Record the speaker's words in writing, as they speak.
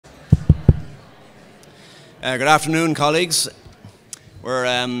Good afternoon, colleagues. We're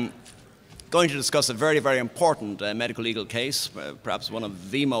going to discuss a very, very important medical legal case, perhaps one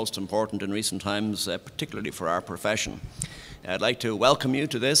of the most important in recent times, particularly for our profession. I'd like to welcome you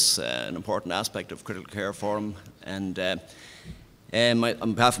to this, an important aspect of Critical Care Forum, and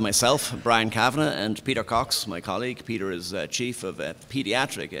on behalf of myself, Brian Kavanagh, and Peter Cox, my colleague. Peter is Chief of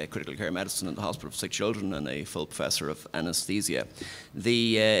Paediatric Critical Care Medicine in the Hospital for Sick Children and a full Professor of Anaesthesia.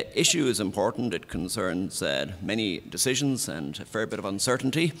 The issue is important. It concerns many decisions and a fair bit of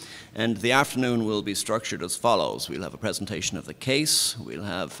uncertainty, and the afternoon will be structured as follows. We'll have a presentation of the case, we'll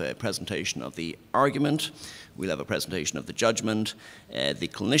have a presentation of the argument, we'll have a presentation of the judgment, the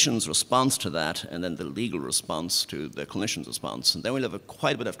clinician's response to that, and then the legal response to the clinician's response. And then we'll have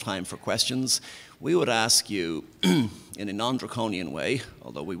quite a bit of time for questions. We would ask you, in a non-draconian way,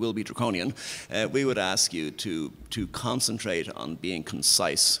 although we will be draconian, we would ask you to concentrate on being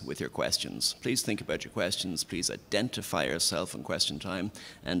concise with your questions. Please think about your questions. Please identify yourself in question time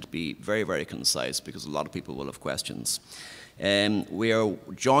and be very, very concise, because a lot of people will have questions. We are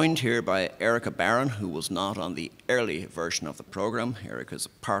joined here by Erica Barron, who was not on the early version of the program. Erica is a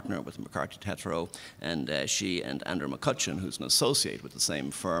partner with McCarthy Tetro, and she and Andrew McCutcheon, who's an associate with the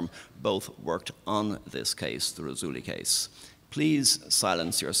same firm, both worked on this case, the Rasooli case. Please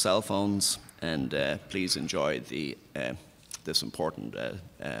silence your cell phones, and please enjoy this important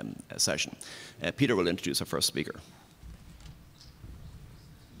session. Peter will introduce our first speaker.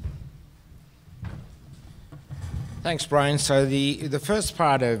 Thanks, Brian. So the first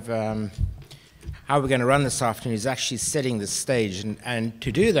part of how we're going to run this afternoon is actually setting the stage. And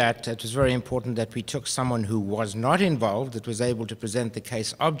to do that, it was very important that we took someone who was not involved, that was able to present the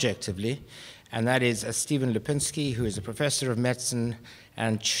case objectively, and that is Stephen Lapinsky, who is a professor of medicine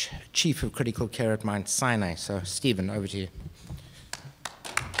and chief of critical care at Mount Sinai. So, Stephen, over to you.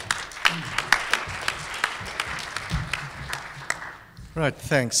 Right,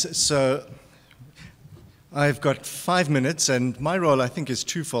 thanks. So I've got 5 minutes, and my role, I think, is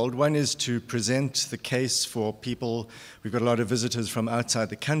twofold. One is to present the case for people. We've got a lot of visitors from outside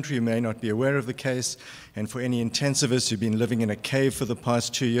the country who may not be aware of the case, and for any intensivists who've been living in a cave for the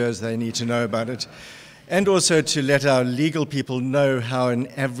past 2 years, they need to know about it. And also to let our legal people know how an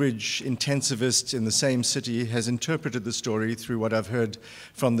average intensivist in the same city has interpreted the story through what I've heard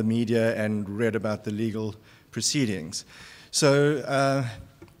from the media and read about the legal proceedings. So,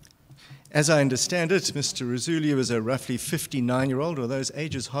 as I understand it, Mr. Rasooli was a roughly 59-year-old, although his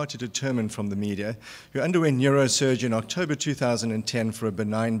age is hard to determine from the media, who underwent neurosurgery in October 2010 for a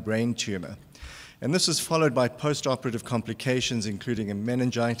benign brain tumor. And this was followed by post-operative complications, including a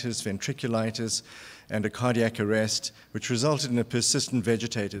meningitis, ventriculitis, and a cardiac arrest, which resulted in a persistent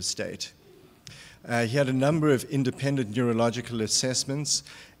vegetative state. He had a number of independent neurological assessments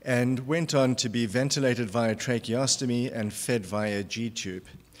and went on to be ventilated via tracheostomy and fed via a G-tube.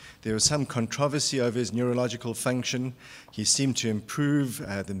 There was some controversy over his neurological function. He seemed to improve.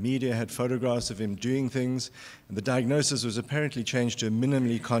 The media had photographs of him doing things. And the diagnosis was apparently changed to a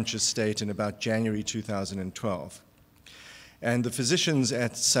minimally conscious state in about January 2012. And the physicians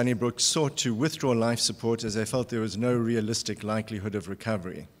at Sunnybrook sought to withdraw life support as they felt there was no realistic likelihood of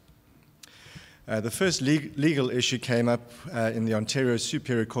recovery. The first legal issue came up in the Ontario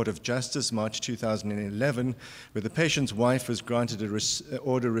Superior Court of Justice, March 2011, where the patient's wife was granted an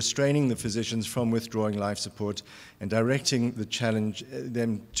order restraining the physicians from withdrawing life support and directing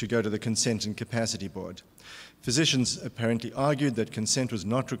them to go to the Consent and Capacity Board. Physicians apparently argued that consent was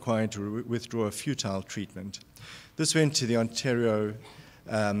not required to withdraw a futile treatment. This went to the Ontario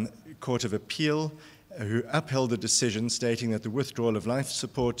Court of Appeal, who upheld the decision, stating that the withdrawal of life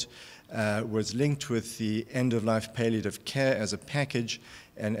support was linked with the end-of-life palliative care as a package,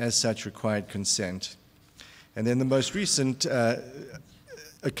 and as such required consent. And then the most recent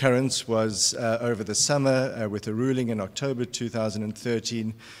occurrence was over the summer with a ruling in October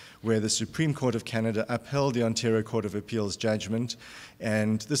 2013, where the Supreme Court of Canada upheld the Ontario Court of Appeal's judgment.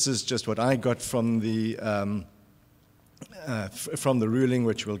 And this is just what I got from the ruling,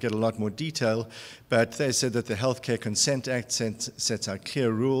 which we'll get a lot more detail, but they said that the Healthcare Consent Act sets out clear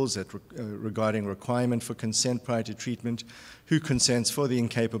rules regarding requirement for consent prior to treatment, who consents for the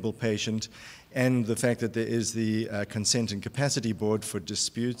incapable patient, and the fact that there is the Consent and Capacity Board for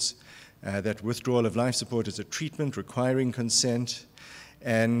disputes, that withdrawal of life support is a treatment requiring consent.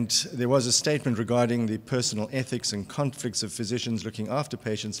 And there was a statement regarding the personal ethics and conflicts of physicians looking after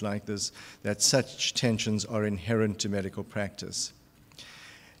patients like this, that such tensions are inherent to medical practice.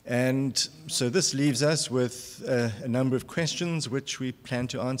 And so this leaves us with a number of questions which we plan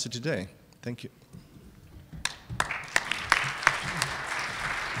to answer today. Thank you.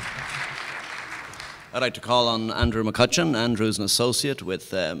 I'd like to call on Andrew McCutcheon. Andrew's an associate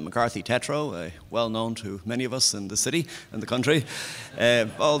with McCarthy Tetro, well known to many of us in the city and the country.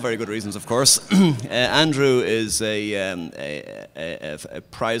 All very good reasons, of course. Andrew is a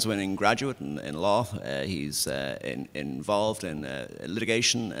prize-winning graduate in law. He's involved in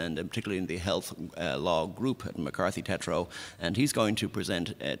litigation and particularly in the health law group at McCarthy Tetro. And he's going to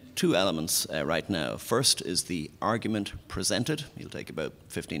present two elements right now. First is the argument presented. He'll take about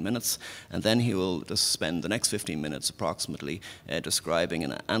 15 minutes. And then he will just spend the next 15 minutes approximately describing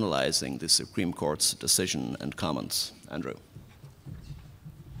and analysing the Supreme Court's decision and comments. Andrew.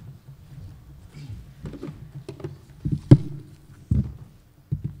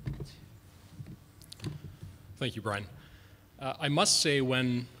 Thank you, Brian. I must say,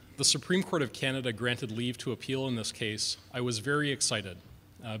 when the Supreme Court of Canada granted leave to appeal in this case, I was very excited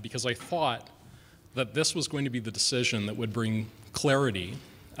because I thought that this was going to be the decision that would bring clarity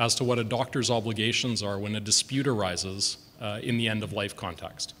as to what a doctor's obligations are when a dispute arises in the end-of-life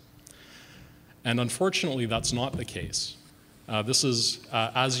context. And unfortunately, that's not the case. This is,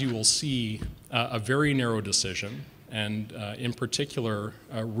 as you will see, a very narrow decision, and in particular,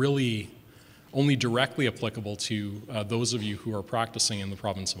 really only directly applicable to those of you who are practicing in the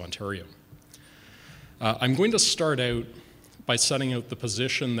province of Ontario. I'm going to start out by setting out the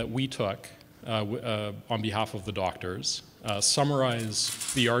position that we took on behalf of the doctors,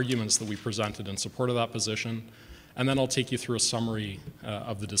 summarize the arguments that we presented in support of that position, and then I'll take you through a summary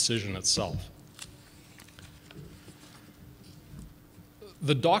of the decision itself.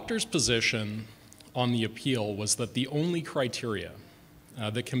 The doctor's position on the appeal was that the only criteria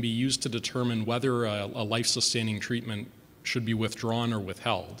that can be used to determine whether a life-sustaining treatment should be withdrawn or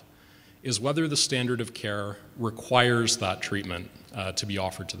withheld is whether the standard of care requires that treatment to be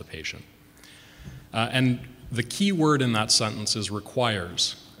offered to the patient. And the key word in that sentence is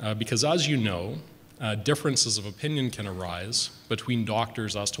requires, because as you know, differences of opinion can arise between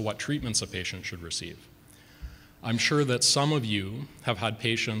doctors as to what treatments a patient should receive. I'm sure that some of you have had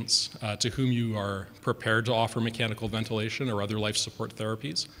patients to whom you are prepared to offer mechanical ventilation or other life support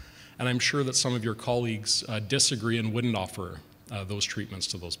therapies, and I'm sure that some of your colleagues disagree and wouldn't offer those treatments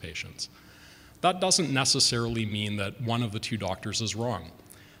to those patients. That doesn't necessarily mean that one of the two doctors is wrong.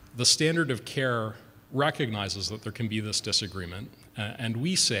 The standard of care recognizes that there can be this disagreement, and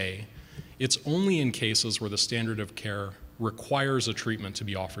we say it's only in cases where the standard of care requires a treatment to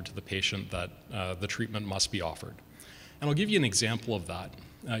be offered to the patient that the treatment must be offered. And I'll give you an example of that.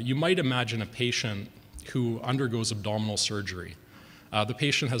 You might imagine a patient who undergoes abdominal surgery. The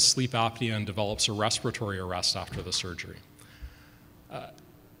patient has sleep apnea and develops a respiratory arrest after the surgery.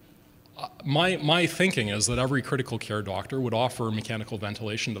 My thinking is that every critical care doctor would offer mechanical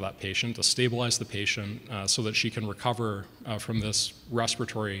ventilation to that patient to stabilize the patient so that she can recover from this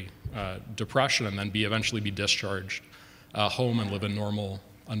respiratory depression and then eventually be discharged home and live a normal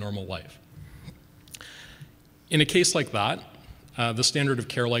life. In a case like that, the standard of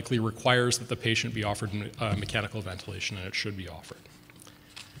care likely requires that the patient be offered mechanical ventilation, and it should be offered.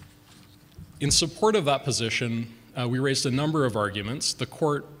 In support of that position, we raised a number of arguments. The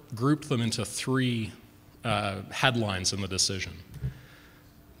court grouped them into three headlines in the decision.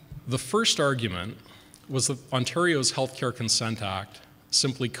 The first argument was that Ontario's Healthcare Consent Act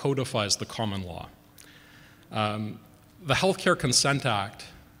simply codifies the common law. The Healthcare Consent Act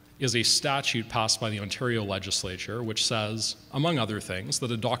is a statute passed by the Ontario legislature which says, among other things, that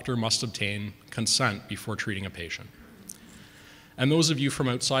a doctor must obtain consent before treating a patient. And those of you from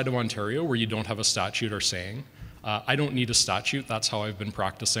outside of Ontario where you don't have a statute are saying, I don't need a statute, that's how I've been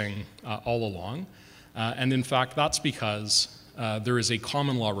practicing all along. And in fact, that's because there is a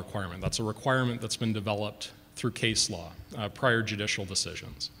common law requirement. That's a requirement that's been developed through case law, prior judicial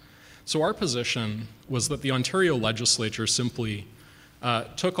decisions. So our position was that the Ontario legislature simply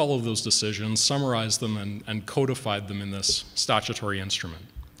took all of those decisions, summarized them, and codified them in this statutory instrument.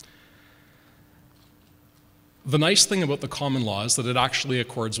 The nice thing about the common law is that it actually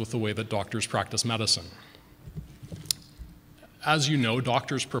accords with the way that doctors practice medicine. As you know,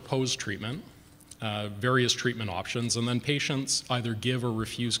 doctors propose treatment, various treatment options, and then patients either give or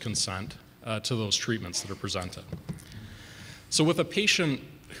refuse consent to those treatments that are presented. So with a patient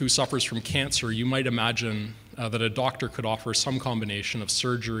who suffers from cancer, you might imagine that a doctor could offer some combination of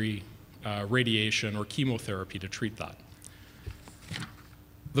surgery, radiation, or chemotherapy to treat that.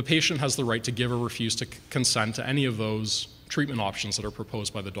 The patient has the right to give or refuse to consent to any of those treatment options that are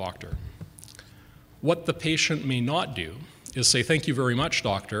proposed by the doctor. What the patient may not do is say, thank you very much,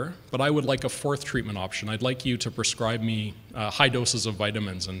 doctor, but I would like a fourth treatment option. I'd like you to prescribe me high doses of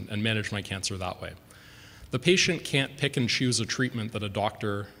vitamins and manage my cancer that way. The patient can't pick and choose a treatment that a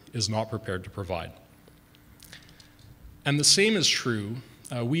doctor is not prepared to provide. And the same is true,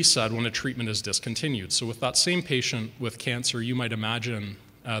 we said, when a treatment is discontinued. So with that same patient with cancer, you might imagine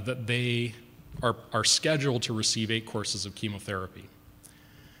that they are scheduled to receive 8 courses of chemotherapy.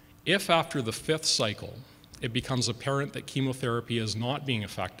 If after the 5th cycle, it becomes apparent that chemotherapy is not being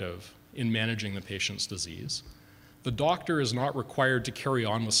effective in managing the patient's disease, the doctor is not required to carry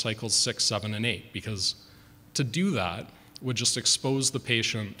on with cycles 6, 7, and 8, because to do that would just expose the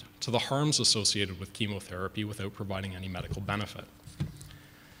patient to the harms associated with chemotherapy without providing any medical benefit.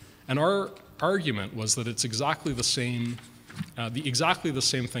 And our argument was that it's exactly the same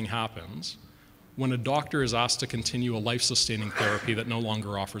thing happens when a doctor is asked to continue a life-sustaining therapy that no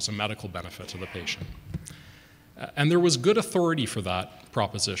longer offers a medical benefit to the patient. And there was good authority for that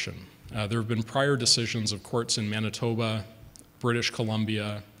proposition. There have been prior decisions of courts in Manitoba, British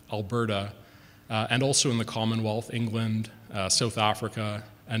Columbia, Alberta, and also in the Commonwealth, England, South Africa,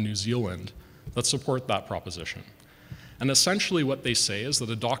 and New Zealand that support that proposition. And essentially what they say is that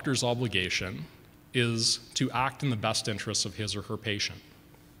a doctor's obligation is to act in the best interests of his or her patient.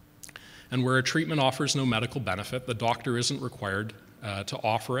 And where a treatment offers no medical benefit, the doctor isn't required to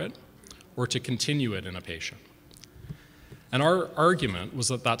offer it or to continue it in a patient. And our argument was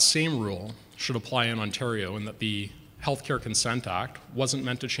that that same rule should apply in Ontario and that the Healthcare Consent Act wasn't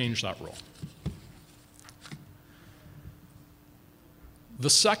meant to change that rule. The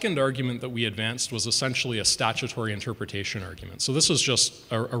second argument that we advanced was essentially a statutory interpretation argument. So this is just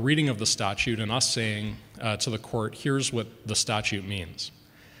a reading of the statute and us saying to the court, here's what the statute means.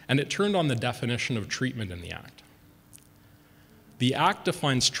 And it turned on the definition of treatment in the Act. The Act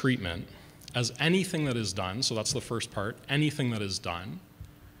defines treatment as anything that is done, so that's the first part, anything that is done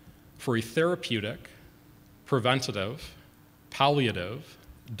for a therapeutic, preventative, palliative,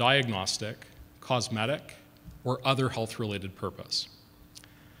 diagnostic, cosmetic, or other health-related purpose.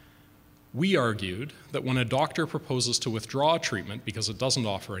 We argued that when a doctor proposes to withdraw a treatment because it doesn't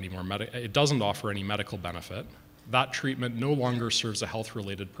offer any medical benefit, that treatment no longer serves a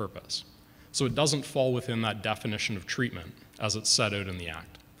health-related purpose. So it doesn't fall within that definition of treatment as it's set out in the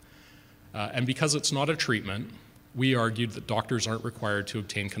Act. And because it's not a treatment, we argued that doctors aren't required to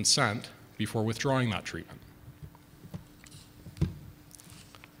obtain consent before withdrawing that treatment.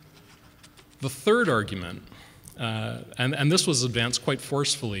 The third argument, and this was advanced quite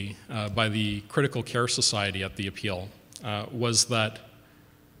forcefully by the Critical Care Society at the appeal, was that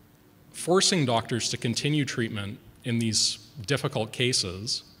forcing doctors to continue treatment in these difficult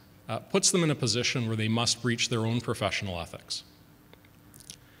cases puts them in a position where they must breach their own professional ethics.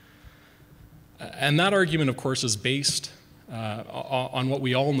 And that argument, of course, is based on what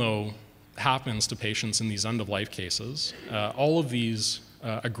we all know happens to patients in these end-of-life cases. All of these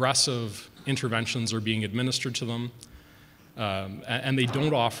aggressive interventions are being administered to them, and they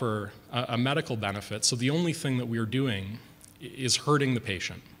don't offer a medical benefit, so the only thing that we're doing is hurting the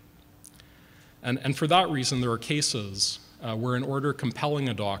patient. And for that reason, there are cases where an order compelling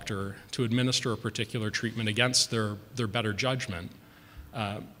a doctor to administer a particular treatment against their better judgment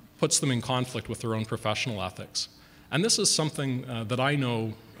puts them in conflict with their own professional ethics. And this is something that I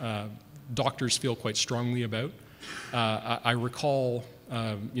know doctors feel quite strongly about. I recall,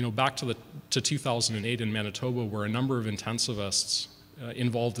 back to 2008 in Manitoba, where a number of intensivists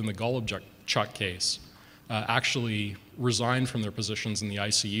involved in the Golubchuk case actually resigned from their positions in the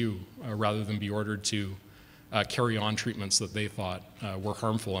ICU rather than be ordered to carry on treatments that they thought were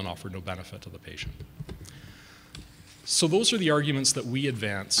harmful and offered no benefit to the patient. So those are the arguments that we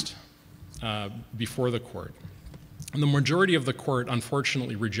advanced before the court. And the majority of the court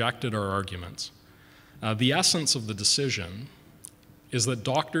unfortunately rejected our arguments. The essence of the decision is that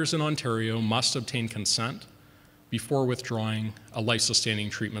doctors in Ontario must obtain consent before withdrawing a life-sustaining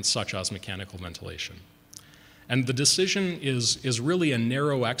treatment such as mechanical ventilation. And the decision is really a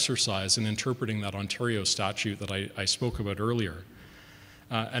narrow exercise in interpreting that Ontario statute that I spoke about earlier.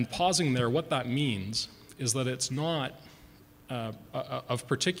 And pausing there, what that means is that it's not of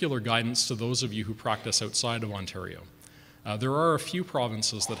particular guidance to those of you who practice outside of Ontario. There are a few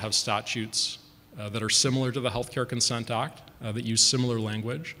provinces that have statutes that are similar to the Healthcare Consent Act, that use similar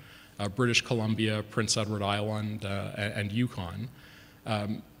language, British Columbia, Prince Edward Island, and Yukon.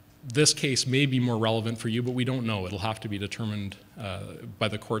 This case may be more relevant for you, but we don't know. It'll have to be determined by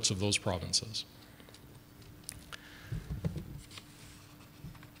the courts of those provinces.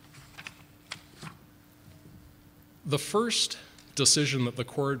 The first decision that the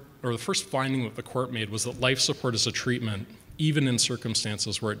court, or the first finding that the court made, was that life support is a treatment even in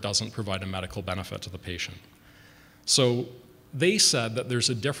circumstances where it doesn't provide a medical benefit to the patient. So they said that there's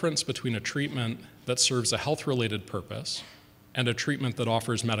a difference between a treatment that serves a health-related purpose and a treatment that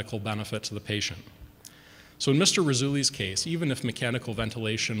offers medical benefit to the patient. So in Mr. Rizzuli's case, even if mechanical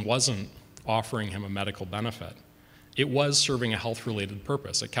ventilation wasn't offering him a medical benefit, it was serving a health-related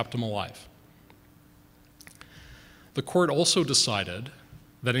purpose. It kept him alive. The court also decided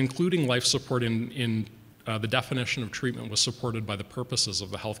that including life support in the definition of treatment was supported by the purposes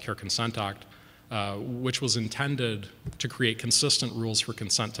of the Healthcare Consent Act, which was intended to create consistent rules for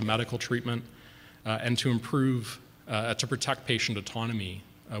consent to medical treatment and to improve, to protect patient autonomy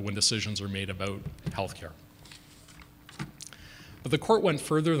when decisions are made about healthcare. But the court went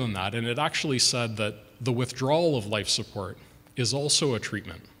further than that, and it actually said that the withdrawal of life support is also a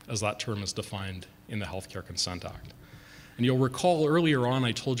treatment, as that term is defined in the Healthcare Consent Act. And you'll recall earlier on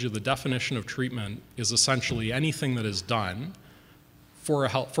I told you the definition of treatment is essentially anything that is done for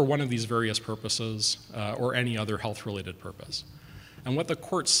one of these various purposes or any other health-related purpose. And what the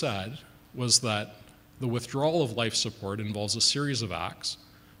court said was that the withdrawal of life support involves a series of acts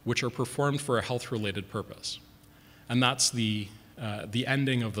which are performed for a health-related purpose. And that's the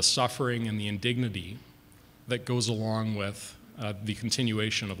ending of the suffering and the indignity that goes along with the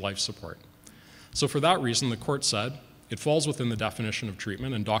continuation of life support. So for that reason, the court said it falls within the definition of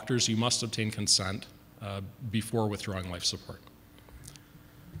treatment, and doctors, you must obtain consent before withdrawing life support.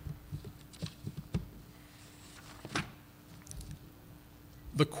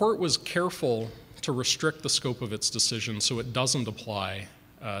 The court was careful to restrict the scope of its decision so it doesn't apply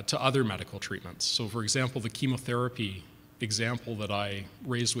to other medical treatments. So for example, the chemotherapy example that I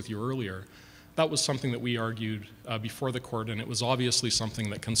raised with you earlier, that was something that we argued before the court, and it was obviously something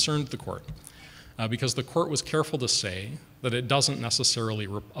that concerned the court because the court was careful to say that it doesn't necessarily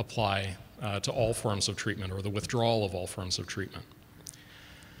apply to all forms of treatment or the withdrawal of all forms of treatment.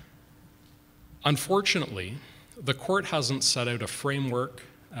 Unfortunately, the court hasn't set out a framework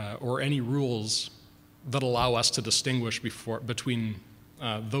or any rules that allow us to distinguish between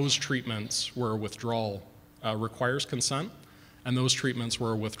those treatments where withdrawal requires consent and those treatments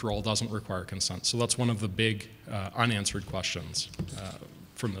where withdrawal doesn't require consent. So that's one of the big unanswered questions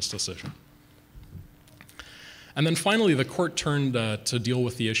from this decision. And then finally, the court turned to deal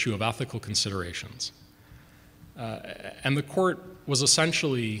with the issue of ethical considerations. And the court was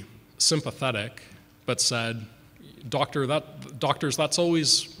essentially sympathetic, but said, doctors, that's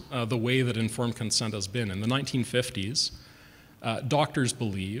always the way that informed consent has been. In the 1950s, doctors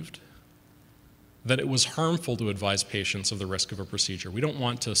believed that it was harmful to advise patients of the risk of a procedure. We don't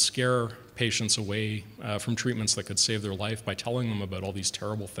want to scare patients away from treatments that could save their life by telling them about all these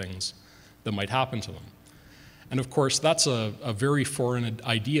terrible things that might happen to them. And of course, that's a very foreign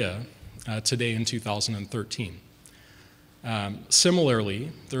idea today in 2013.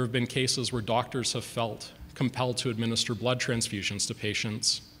 Similarly, there have been cases where doctors have felt compelled to administer blood transfusions to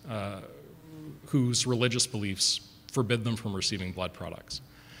patients whose religious beliefs forbid them from receiving blood products.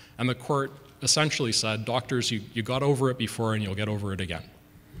 And the court essentially said, doctors, you got over it before and you'll get over it again.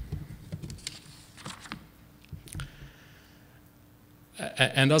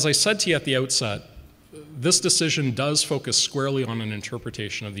 And as I said to you at the outset, this decision does focus squarely on an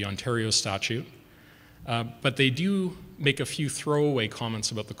interpretation of the Ontario statute, but they do make a few throwaway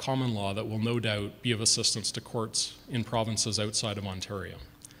comments about the common law that will no doubt be of assistance to courts in provinces outside of Ontario.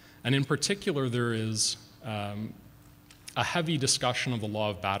 And in particular, there is a heavy discussion of the law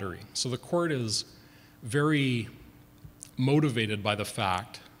of battery. So the court is very motivated by the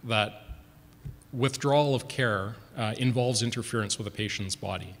fact that withdrawal of care involves interference with a patient's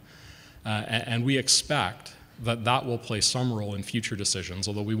body. And we expect that that will play some role in future decisions,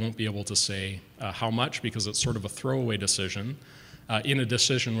 although we won't be able to say how much because it's sort of a throwaway decision in a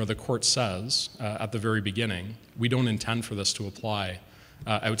decision where the court says at the very beginning, we don't intend for this to apply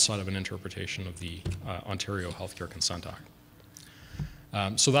outside of an interpretation of the Ontario Healthcare Consent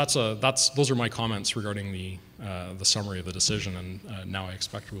Act. So those are my comments regarding the summary of the decision, and now I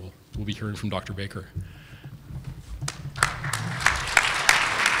expect we'll be hearing from Dr. Baker.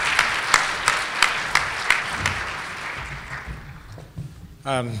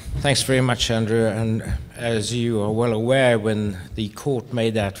 Thanks very much, Andrew. And as you are well aware, when the court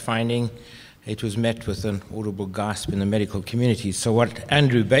made that finding, it was met with an audible gasp in the medical community. So what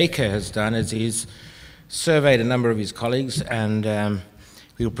Andrew Baker has done is he's surveyed a number of his colleagues, and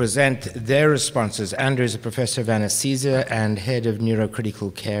we'll present their responses. Andrew is a professor of anesthesia and head of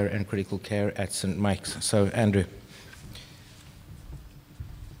neurocritical care and critical care at St. Mike's. So, Andrew.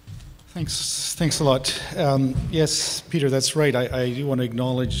 Thanks a lot. Yes, Peter, that's right. I do want to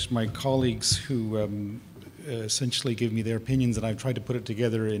acknowledge my colleagues who essentially give me their opinions, and I've tried to put it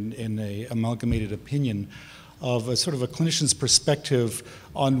together in an amalgamated opinion. of a sort of a clinician's perspective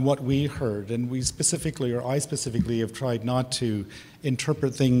on what we heard. And we specifically, or I specifically, have tried not to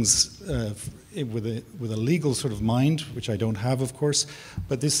interpret things with a legal sort of mind, which I don't have, of course,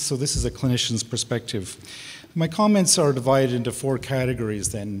 but this is a clinician's perspective. My comments are divided into 4 categories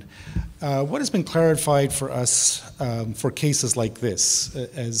then. What has been clarified for us for cases like this?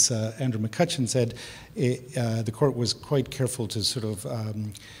 As Andrew McCutcheon said, the court was quite careful to sort of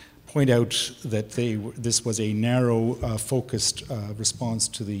point out that this was a narrow, focused response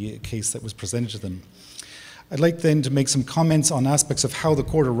to the case that was presented to them. I'd like then to make some comments on aspects of how the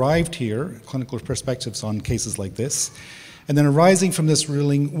court arrived here, clinical perspectives on cases like this, and then arising from this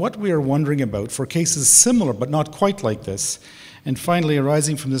ruling, what we are wondering about for cases similar but not quite like this, and finally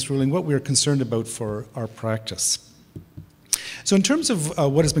arising from this ruling, what we are concerned about for our practice. So in terms of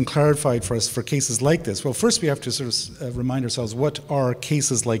what has been clarified for us for cases like this, well, first we have to sort of remind ourselves, what are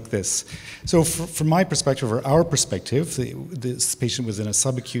cases like this? So from my perspective, or our perspective, this patient was in a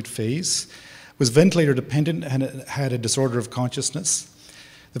subacute phase, was ventilator dependent, and had a disorder of consciousness.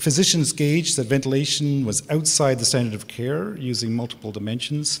 The physicians gauged that ventilation was outside the standard of care using multiple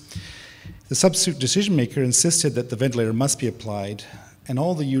dimensions. The substitute decision maker insisted that the ventilator must be applied, and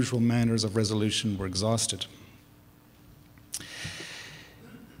all the usual manners of resolution were exhausted.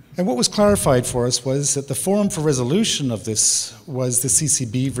 And what was clarified for us was that the forum for resolution of this was the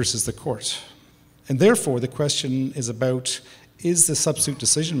CCB versus the court. And therefore, the question is about, is the substitute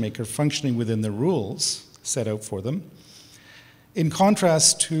decision maker functioning within the rules set out for them, in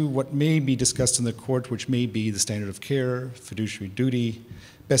contrast to what may be discussed in the court, which may be the standard of care, fiduciary duty,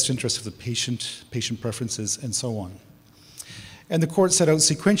 best interest of the patient, patient preferences, and so on. And the court set out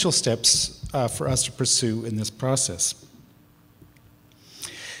sequential steps for us to pursue in this process.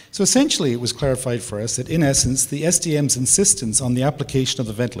 So essentially, it was clarified for us that, in essence, the SDM's insistence on the application of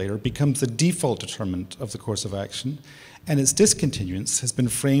the ventilator becomes the default determinant of the course of action, and its discontinuance has been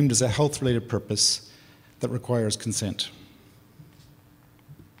framed as a health-related purpose that requires consent.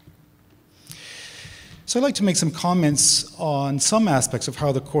 So I'd like to make some comments on some aspects of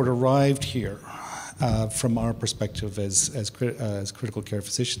how the court arrived here from our perspective as critical care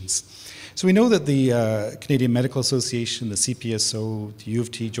physicians. So we know that the Canadian Medical Association, the CPSO, the U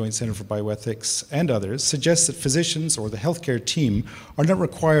of T Joint Centre for Bioethics, and others suggest that physicians or the healthcare team are not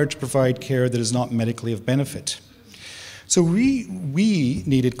required to provide care that is not medically of benefit. So we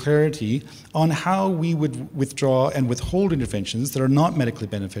needed clarity on how we would withdraw and withhold interventions that are not medically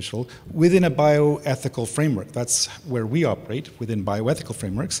beneficial within a bioethical framework. That's where we operate, within bioethical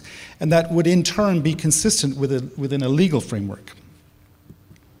frameworks, and that would in turn be consistent within a legal framework.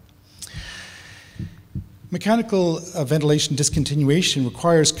 Mechanical ventilation discontinuation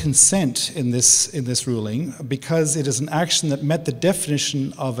requires consent in this ruling because it is an action that met the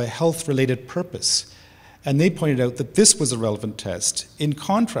definition of a health-related purpose. And they pointed out that this was a relevant test, in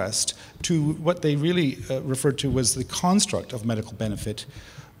contrast to what they really referred to was the construct of medical benefit,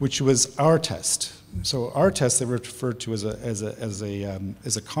 which was our test. So our test they referred to as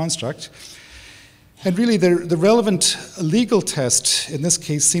a construct. And really, the relevant legal test in this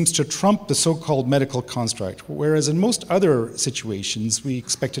case seems to trump the so-called medical construct, whereas in most other situations, we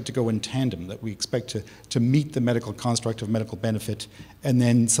expect it to go in tandem, that we expect to meet the medical construct of medical benefit and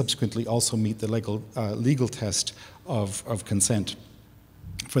then subsequently also meet the legal test of consent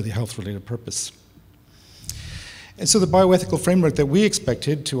for the health-related purpose. And so the bioethical framework that we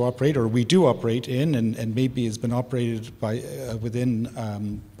expected to operate, or we do operate in, and maybe has been operated by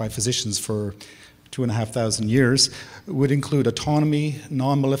physicians for 2,500 years, would include autonomy,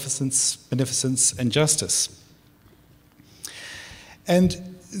 non-maleficence, beneficence, and justice. And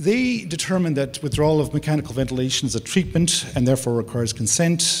they determined that withdrawal of mechanical ventilation is a treatment and therefore requires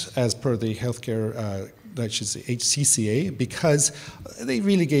consent as per the healthcare, that is the HCCA, because they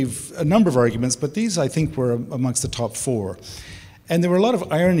really gave a number of arguments, but these I think were amongst the top 4. And there were a lot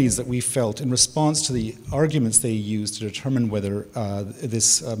of ironies that we felt in response to the arguments they used to determine whether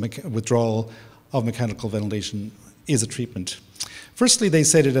this withdrawal of mechanical ventilation is a treatment. Firstly, they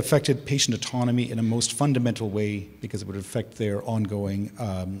said it affected patient autonomy in a most fundamental way because it would affect their ongoing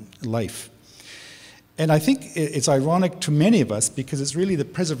life. And I think it's ironic to many of us because it's really the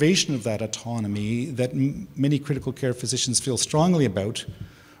preservation of that autonomy that many critical care physicians feel strongly about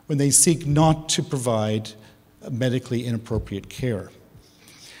when they seek not to provide medically inappropriate care.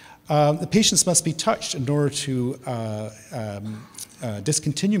 The patients must be touched in order to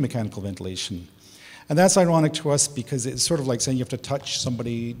discontinue mechanical ventilation. And that's ironic to us because it's sort of like saying you have to touch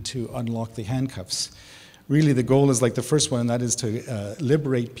somebody to unlock the handcuffs. Really, the goal is like the first one, and that is to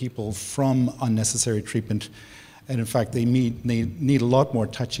liberate people from unnecessary treatment And in fact, they need a lot more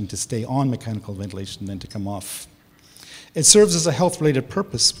touching to stay on mechanical ventilation than to come off. It serves as a health-related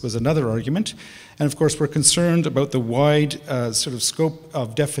purpose, was another argument. And of course, we're concerned about the wide sort of scope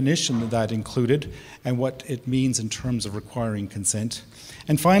of definition that included and what it means in terms of requiring consent.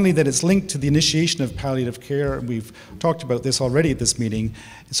 And finally, that it's linked to the initiation of palliative care. We've talked about this already at this meeting.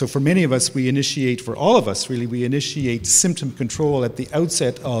 So for many of us, we initiate, for all of us really, we initiate symptom control at the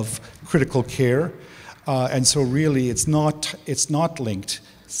outset of critical care. And so really, it's not linked.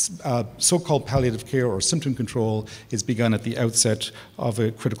 So-called palliative care or symptom control is begun at the outset of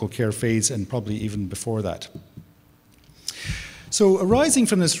a critical care phase and probably even before that. So arising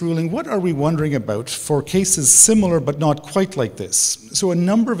from this ruling, what are we wondering about for cases similar but not quite like this? So a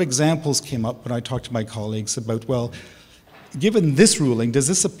number of examples came up when I talked to my colleagues about, well, given this ruling, does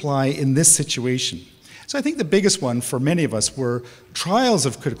this apply in this situation? So I think the biggest one for many of us were trials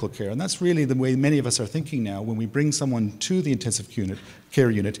of critical care, and that's really the way many of us are thinking now when we bring someone to the intensive care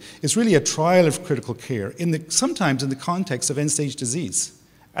unit. It's really a trial of critical care, sometimes in the context of end-stage disease,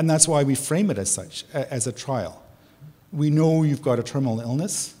 and that's why we frame it as such, as a trial. We know you've got a terminal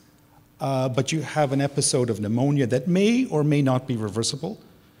illness, but you have an episode of pneumonia that may or may not be reversible,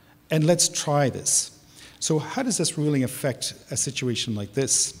 and let's try this. So how does this ruling affect a situation like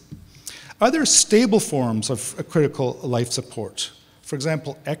this? Are there stable forms of critical life support? For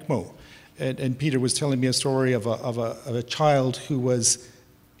example, ECMO. And Peter was telling me a story of a child who was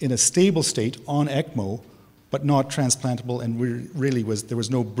in a stable state on ECMO, but not transplantable, and there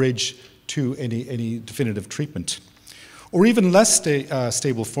was no bridge to any definitive treatment. Or even less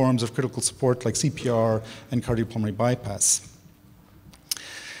stable forms of critical support like CPR and cardiopulmonary bypass.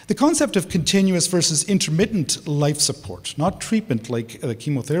 The concept of continuous versus intermittent life support, not treatment like the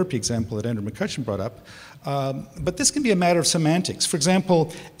chemotherapy example that Andrew McCutcheon brought up, but this can be a matter of semantics. For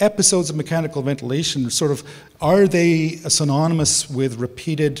example, episodes of mechanical ventilation, are they synonymous with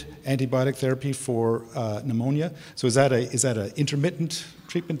repeated antibiotic therapy for pneumonia? So is that an intermittent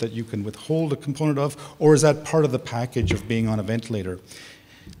treatment that you can withhold a component of, or is that part of the package of being on a ventilator?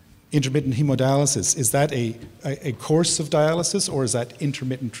 Intermittent hemodialysis, is that a course of dialysis, or is that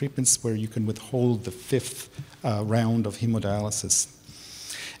intermittent treatments where you can withhold the fifth round of hemodialysis?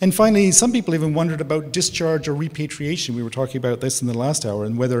 And finally, some people even wondered about discharge or repatriation. We were talking about this in the last hour,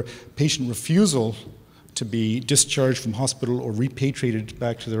 and whether patient refusal to be discharged from hospital or repatriated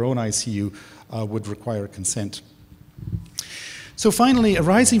back to their own ICU would require consent. So finally,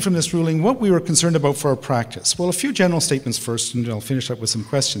 arising from this ruling, what we were concerned about for our practice. Well, a few general statements first, and I'll finish up with some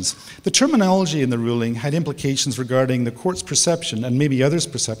questions. The terminology in the ruling had implications regarding the court's perception, and maybe others'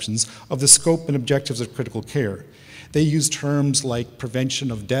 perceptions, of the scope and objectives of critical care. They used terms like prevention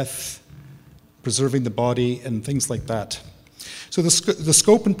of death, preserving the body, and things like that. So the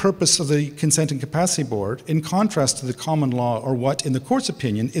scope and purpose of the Consent and Capacity Board, in contrast to the common law, or what, in the court's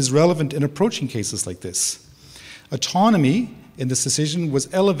opinion, is relevant in approaching cases like this. Autonomy in this decision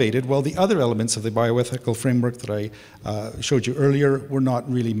was elevated, while the other elements of the bioethical framework that I showed you earlier were not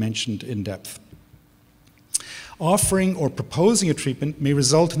really mentioned in depth. Offering or proposing a treatment may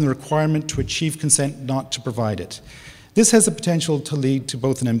result in the requirement to achieve consent not to provide it. This has the potential to lead to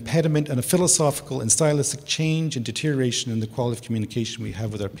both an impediment and a philosophical and stylistic change and deterioration in the quality of communication we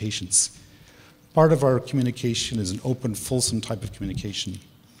have with our patients. Part of our communication is an open, fulsome type of communication.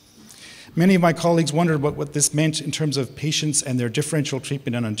 Many of my colleagues wondered about what this meant in terms of patients and their differential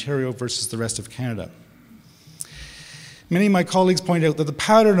treatment in Ontario versus the rest of Canada. Many of my colleagues pointed out that the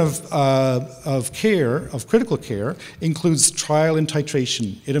pattern of critical care, includes trial and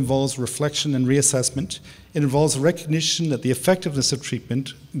titration. It involves reflection and reassessment. It involves recognition that the effectiveness of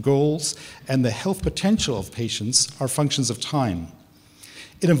treatment, goals, and the health potential of patients are functions of time.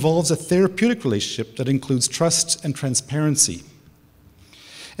 It involves a therapeutic relationship that includes trust and transparency.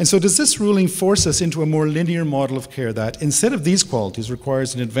 And so does this ruling force us into a more linear model of care that, instead of these qualities,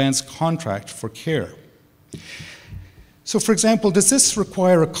 requires an advanced contract for care? So for example, does this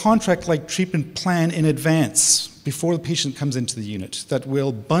require a contract-like treatment plan in advance before the patient comes into the unit that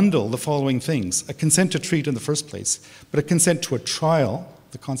will bundle the following things: a consent to treat in the first place, but a consent to a trial,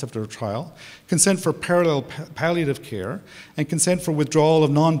 the concept of a trial, consent for parallel palliative care, and consent for withdrawal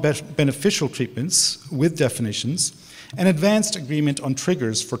of non-beneficial treatments with definitions, an advanced agreement on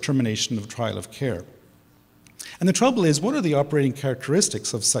triggers for termination of trial of care. And the trouble is, what are the operating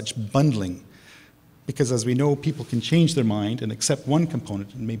characteristics of such bundling? Because as we know, people can change their mind and accept one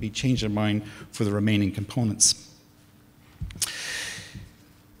component and maybe change their mind for the remaining components.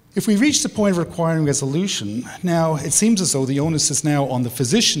 If we reach the point of requiring resolution, now it seems as though the onus is now on the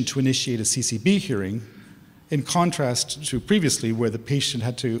physician to initiate a CCB hearing, in contrast to previously where the patient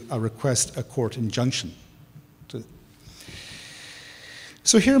had to request a court injunction.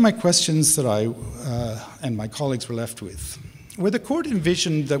 So here are my questions that I and my colleagues were left with. Where the court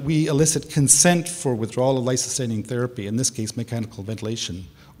envisioned that we elicit consent for withdrawal of life-sustaining therapy, in this case mechanical ventilation,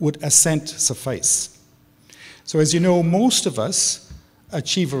 would assent suffice? So as you know, most of us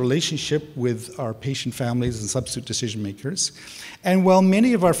achieve a relationship with our patient families and substitute decision makers. And while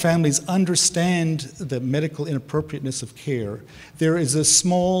many of our families understand the medical inappropriateness of care, there is a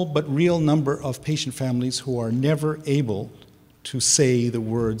small but real number of patient families who are never able to say the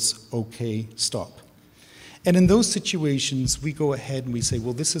words, okay, stop. And in those situations, we go ahead and we say,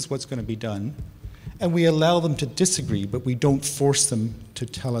 well, this is what's going to be done. And we allow them to disagree, but we don't force them to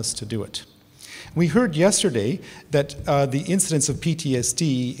tell us to do it. We heard yesterday that the incidence of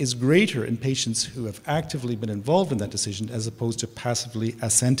PTSD is greater in patients who have actively been involved in that decision as opposed to passively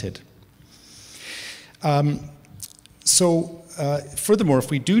assented. Furthermore,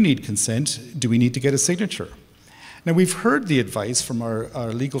 if we do need consent, do we need to get a signature? Now, we've heard the advice from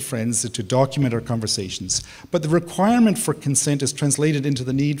our legal friends to document our conversations, but the requirement for consent is translated into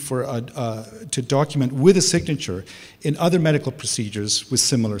the need for to document with a signature in other medical procedures with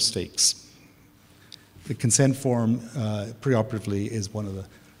similar stakes. The consent form preoperatively is one of the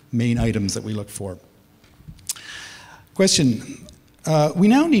main items that we look for. Question. We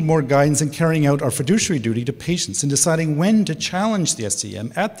now need more guidance in carrying out our fiduciary duty to patients in deciding when to challenge the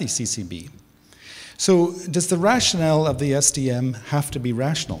SDM at the CCB. So does the rationale of the SDM have to be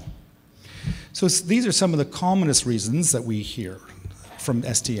rational? So these are some of the commonest reasons that we hear from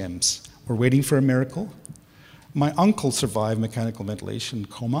SDMs. We're waiting for a miracle. My uncle survived mechanical ventilation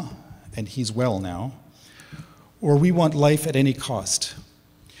coma, and he's well now. Or we want life at any cost.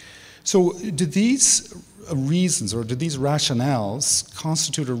 So do these reasons or do these rationales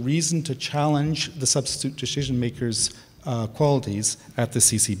constitute a reason to challenge the substitute decision makers' qualities at the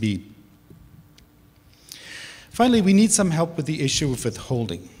CCB? Finally, we need some help with the issue of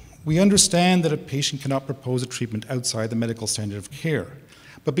withholding. We understand that a patient cannot propose a treatment outside the medical standard of care.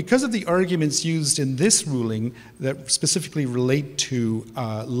 But because of the arguments used in this ruling that specifically relate to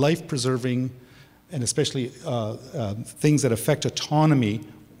life-preserving and especially things that affect autonomy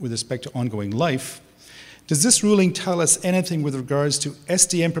with respect to ongoing life, does this ruling tell us anything with regards to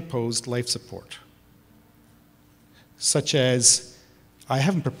SDM-proposed life support? Such as, I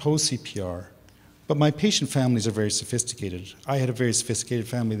haven't proposed CPR, but my patient families are very sophisticated. I had a very sophisticated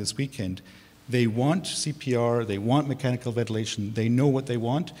family this weekend. They want CPR, they want mechanical ventilation, they know what they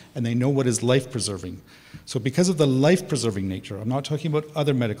want, and they know what is life-preserving. So because of the life-preserving nature, I'm not talking about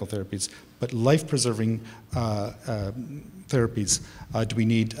other medical therapies, but life-preserving therapies, do we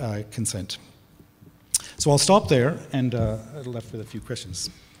need consent? So I'll stop there, and I'm left with a few questions.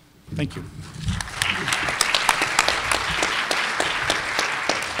 Thank you.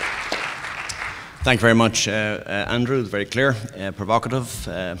 Thank you very much, Andrew. It was very clear, provocative,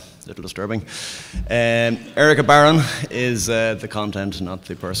 a little disturbing. Erica Barron is the content, not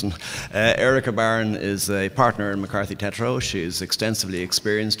the person. Erica Barron is a partner in McCarthy Tetro. She's extensively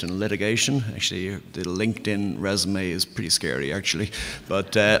experienced in litigation. Actually, the LinkedIn resume is pretty scary, actually.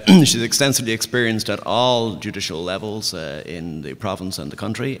 But she's extensively experienced at all judicial levels in the province and the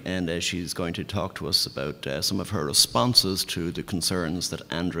country, and she's going to talk to us about some of her responses to the concerns that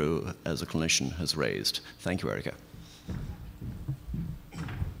Andrew, as a clinician, has raised. Thank you, Erica.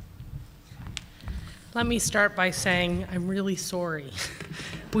 Let me start by saying I'm really sorry.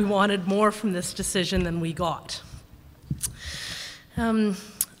 We wanted more from this decision than we got. I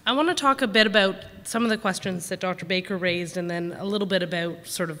want to talk a bit about some of the questions that Dr. Baker raised and then a little bit about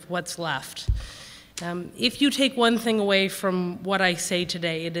sort of what's left. If you take one thing away from what I say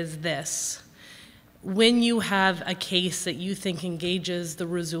today, it is this. When you have a case that you think engages the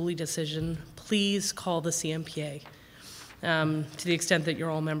Razzouli decision, please call the CMPA. To the extent that you're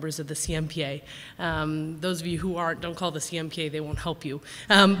all members of the CMPA. Those of you who aren't, don't call the CMPA, they won't help you.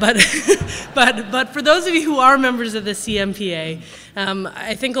 But for those of you who are members of the CMPA,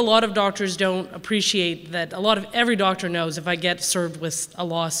 I think a lot of doctors don't appreciate that every doctor knows if I get served with a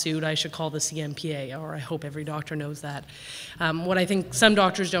lawsuit, I should call the CMPA, or I hope every doctor knows that. What I think some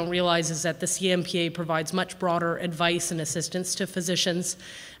doctors don't realize is that the CMPA provides much broader advice and assistance to physicians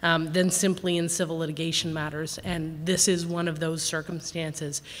than simply in civil litigation matters, and this is one of those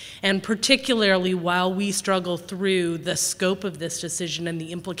circumstances. And particularly while we struggle through the scope of this decision and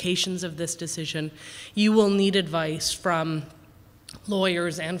the implications of this decision, you will need advice from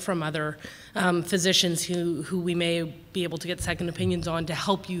lawyers and from other physicians who we may be able to get second opinions on to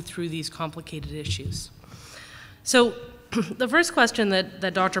help you through these complicated issues. So the first question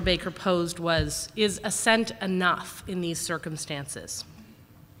that Dr. Baker posed was, is assent enough in these circumstances?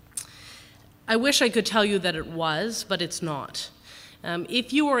 I wish I could tell you that it was, but it's not.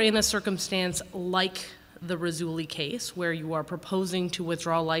 If you are in a circumstance like the Razzouli case, where you are proposing to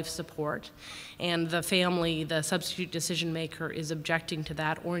withdraw life support, and the family, the substitute decision maker, is objecting to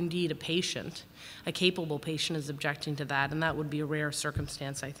that, or indeed a patient, a capable patient is objecting to that, and that would be a rare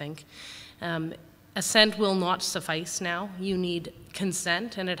circumstance, I think. Assent will not suffice now. You need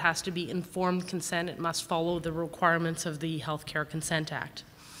consent, and it has to be informed consent. It must follow the requirements of the Healthcare Consent Act.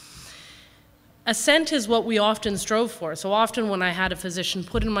 Assent is what we often strove for. So often when I had a physician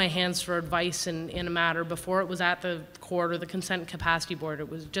put in my hands for advice in a matter before it was at the court or the consent capacity board, it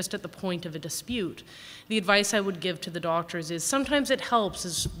was just at the point of a dispute, the advice I would give to the doctors is sometimes it helps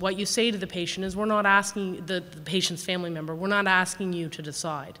is what you say to the patient is we're not asking the patient's family member, we're not asking you to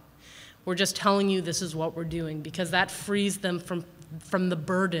decide. We're just telling you this is what we're doing, because that frees them from the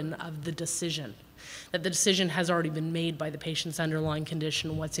burden of the decision, that the decision has already been made by the patient's underlying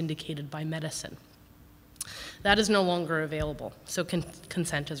condition, what's indicated by medicine. That is no longer available, so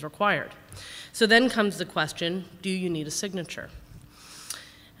consent is required. So then comes the question, do you need a signature?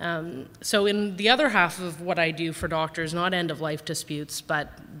 So in the other half of what I do for doctors, not end-of-life disputes, but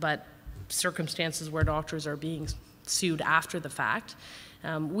circumstances where doctors are being sued after the fact,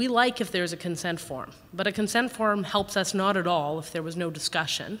 we like if there's a consent form, but a consent form helps us not at all if there was no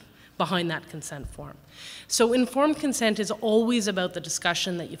discussion behind that consent form. So informed consent is always about the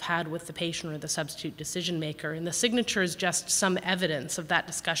discussion that you've had with the patient or the substitute decision maker, and the signature is just some evidence of that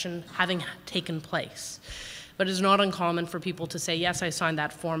discussion having taken place. But it's not uncommon for people to say, yes, I signed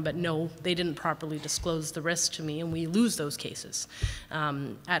that form, but no, they didn't properly disclose the risks to me, and we lose those cases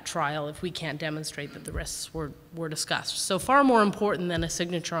at trial if we can't demonstrate that the risks were discussed. So far more important than a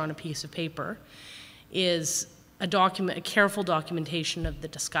signature on a piece of paper is a careful documentation of the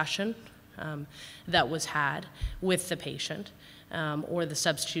discussion that was had with the patient or the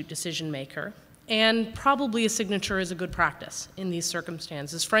substitute decision maker. And probably a signature is a good practice in these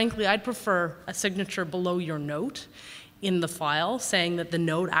circumstances. Frankly, I'd prefer a signature below your note in the file saying that the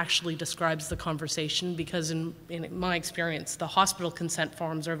note actually describes the conversation, because in my experience, the hospital consent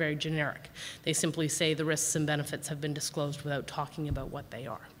forms are very generic. They simply say the risks and benefits have been disclosed without talking about what they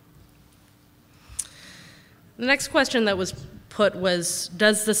are. The next question that was put was,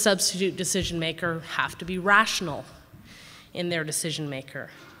 does the substitute decision maker have to be rational in their decision maker?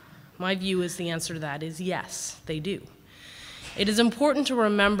 My view is the answer to that is yes, they do. It is important to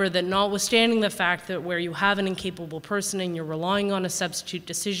remember that notwithstanding the fact that where you have an incapable person and you're relying on a substitute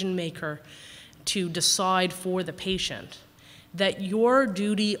decision maker to decide for the patient, that your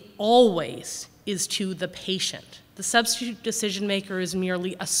duty always is to the patient. The substitute decision maker is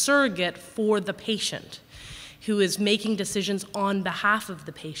merely a surrogate for the patient who is making decisions on behalf of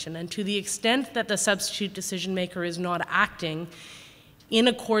the patient. And to the extent that the substitute decision maker is not acting in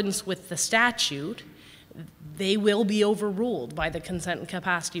accordance with the statute, they will be overruled by the Consent and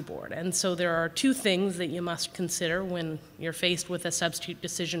Capacity Board. And so there are two things that you must consider when you're faced with a substitute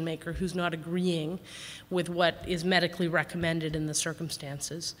decision maker who's not agreeing with what is medically recommended in the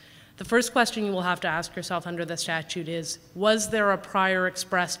circumstances. The first question you will have to ask yourself under the statute is, was there a prior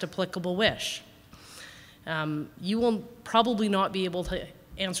expressed applicable wish? You will probably not be able to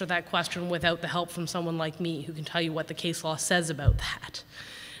answer that question without the help from someone like me who can tell you what the case law says about that.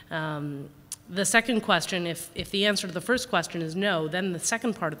 The second question, if the answer to the first question is no, then the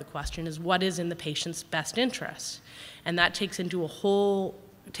second part of the question is what is in the patient's best interest? And that takes into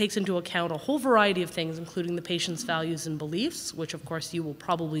account a whole variety of things, including the patient's values and beliefs, which of course you will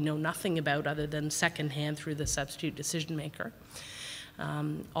probably know nothing about other than secondhand through the substitute decision maker.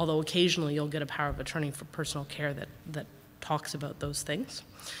 Although occasionally you'll get a power of attorney for personal care that talks about those things,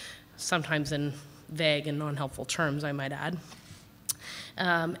 sometimes in vague and non-helpful terms, I might add.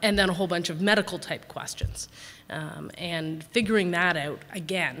 And then a whole bunch of medical type questions. And figuring that out,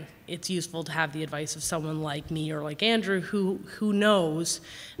 again, it's useful to have the advice of someone like me or like Andrew who knows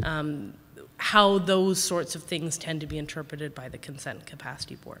how those sorts of things tend to be interpreted by the Consent and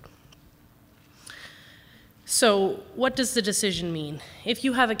Capacity Board. So what does the decision mean? If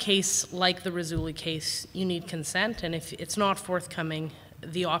you have a case like the Razzouli case, you need consent, and if it's not forthcoming,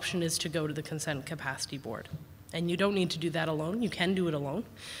 the option is to go to the Consent and Capacity Board. And you don't need to do that alone. You can do it alone,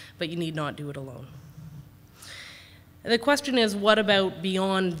 but you need not do it alone. The question is, what about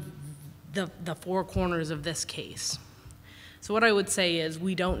beyond the four corners of this case? So what I would say is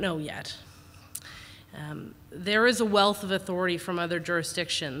we don't know yet. There is a wealth of authority from other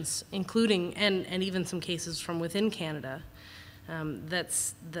jurisdictions, including, and even some cases from within Canada, that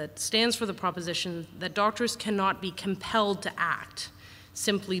stands for the proposition that doctors cannot be compelled to act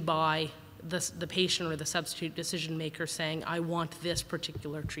simply by the patient or the substitute decision maker saying, I want this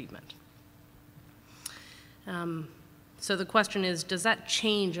particular treatment. So the question is, does that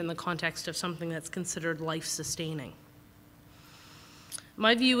change in the context of something that's considered life-sustaining?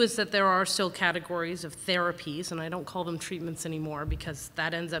 My view is that there are still categories of therapies, and I don't call them treatments anymore because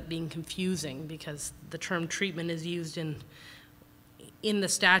that ends up being confusing, because the term treatment is used in the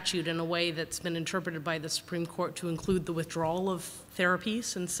statute in a way that's been interpreted by the Supreme Court to include the withdrawal of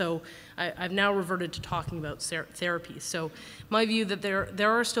therapies, and so I've now reverted to talking about therapies. So my view that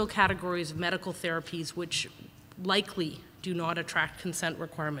there are still categories of medical therapies which likely do not attract consent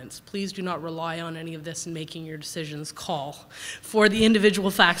requirements. Please do not rely on any of this in making your decisions. Call for the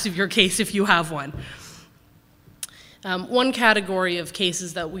individual facts of your case if you have one. One category of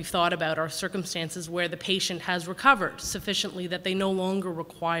cases that we've thought about are circumstances where the patient has recovered sufficiently that they no longer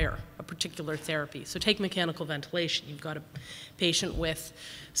require a particular therapy. So take mechanical ventilation. You've got a patient with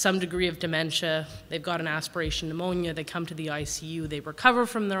some degree of dementia, they've got an aspiration pneumonia, they come to the ICU, they recover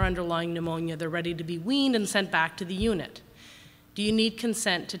from their underlying pneumonia, they're ready to be weaned and sent back to the unit. Do you need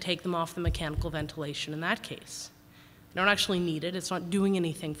consent to take them off the mechanical ventilation in that case? They don't actually need it. It's not doing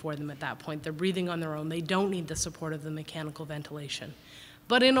anything for them at that point. They're breathing on their own. They don't need the support of the mechanical ventilation.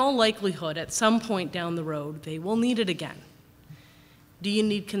 But in all likelihood, at some point down the road, they will need it again. Do you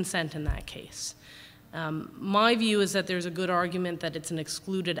need consent in that case? My view is that there's a good argument that it's an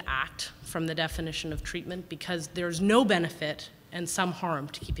excluded act from the definition of treatment because there's no benefit and some harm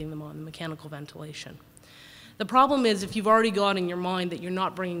to keeping them on the mechanical ventilation. The problem is if you've already got in your mind that you're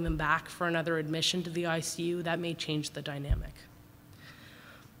not bringing them back for another admission to the ICU, that may change the dynamic.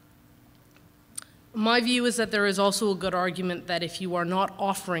 My view is that there is also a good argument that if you are not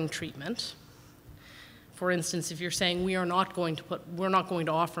offering treatment, for instance, if you're saying we're not going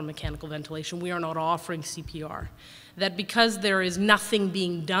to offer mechanical ventilation, we are not offering CPR, that because there is nothing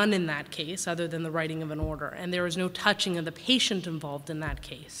being done in that case other than the writing of an order, and there is no touching of the patient involved in that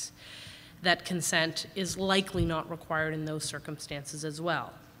case, that consent is likely not required in those circumstances as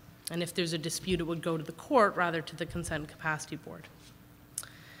well. And if there's a dispute, it would go to the court rather to the Consent Capacity Board.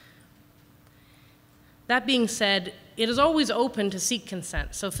 That being said, it is always open to seek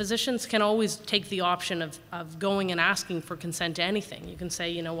consent. So physicians can always take the option of going and asking for consent to anything. You can say,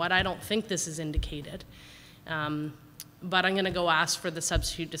 you know what, I don't think this is indicated, but I'm going to go ask for the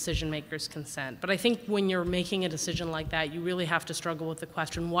substitute decision maker's consent. But I think when you're making a decision like that, you really have to struggle with the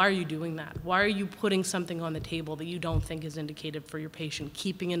question, why are you doing that? Why are you putting something on the table that you don't think is indicated for your patient,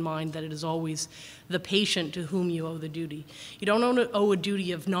 keeping in mind that it is always the patient to whom you owe the duty? You don't owe a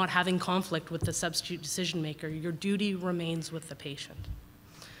duty of not having conflict with the substitute decision maker. Your duty remains with the patient.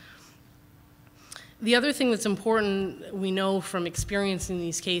 The other thing that's important, we know from experiencing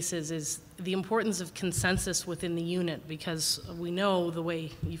these cases, is the importance of consensus within the unit, because we know the way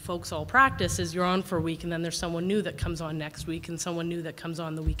you folks all practice is you're on for a week and then there's someone new that comes on next week and someone new that comes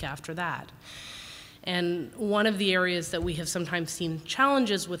on the week after that. And one of the areas that we have sometimes seen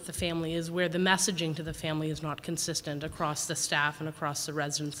challenges with the family is where the messaging to the family is not consistent across the staff and across the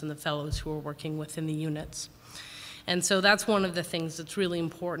residents and the fellows who are working within the units. And so that's one of the things that's really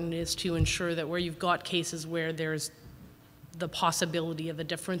important, is to ensure that where you've got cases where there's the possibility of a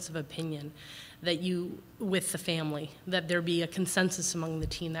difference of opinion, that you, with the family, that there be a consensus among the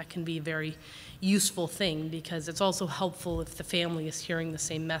team. That can be a very useful thing, because it's also helpful if the family is hearing the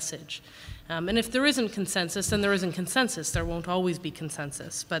same message. And if there isn't consensus, then there isn't consensus. There won't always be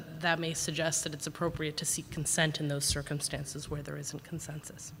consensus, but that may suggest that it's appropriate to seek consent in those circumstances where there isn't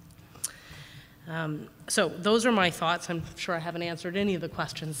consensus. So those are my thoughts. I'm sure I haven't answered any of the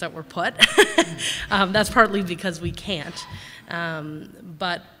questions that were put. That's partly because we can't.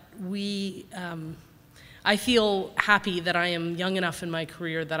 But I feel happy that I am young enough in my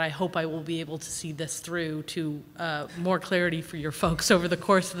career that I hope I will be able to see this through to more clarity for your folks over the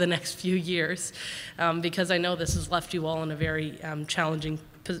course of the next few years, because I know this has left you all in a very challenging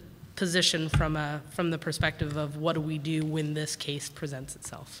position from the perspective of what do we do when this case presents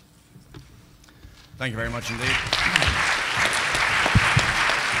itself. Thank you very much indeed.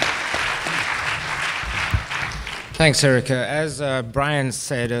 Thanks, Erica. As Brian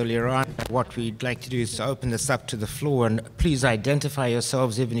said earlier on, what we'd like to do is to open this up to the floor, and please identify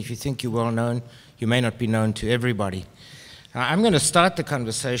yourselves. Even if you think you're well known, you may not be known to everybody. I'm going to start the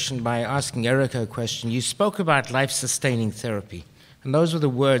conversation by asking Erica a question. You spoke about life-sustaining therapy, and those were the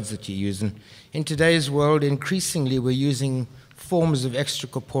words that you used. And in today's world, increasingly we're using forms of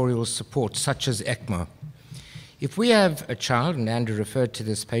extracorporeal support, such as ECMO. If we have a child, and Andrew referred to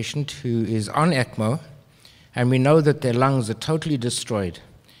this patient, who is on ECMO, and we know that their lungs are totally destroyed,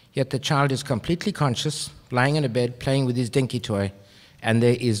 yet the child is completely conscious, lying in a bed, playing with his dinky toy, and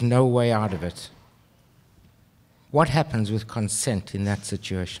there is no way out of it. What happens with consent in that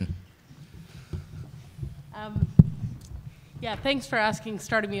situation? Yeah, thanks for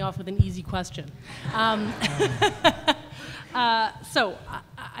starting me off with an easy question. So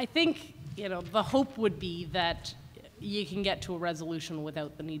I think, the hope would be that you can get to a resolution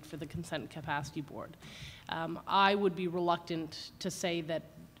without the need for the Consent Capacity Board. I would be reluctant to say that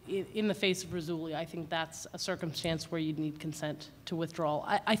in the face of Razuli, I think that's a circumstance where you'd need consent to withdrawal.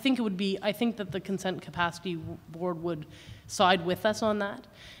 I think that the Consent Capacity Board would side with us on that.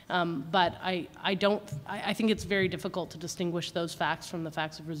 But I think it's very difficult to distinguish those facts from the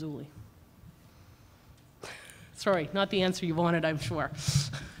facts of Razuli. Sorry, not the answer you wanted, I'm sure.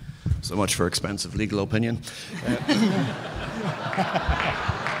 So much for expensive legal opinion.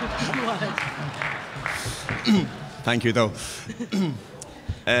 Thank you, though.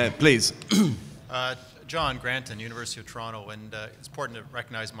 Please. John Granton, University of Toronto, and it's important to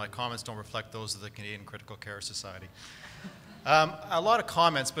recognize my comments don't reflect those of the Canadian Critical Care Society. A lot of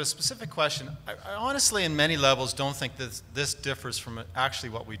comments, but a specific question. I honestly, in many levels, don't think that this differs from actually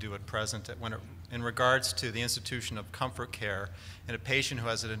what we do at present in regards to the institution of comfort care in a patient who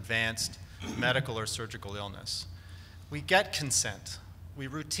has an advanced medical or surgical illness. We get consent. We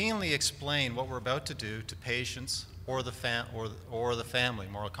routinely explain what we're about to do to patients or the family,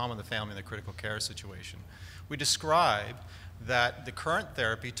 more common the family in the critical care situation. We describe that the current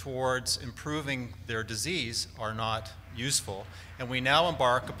therapy towards improving their disease are not useful, and we now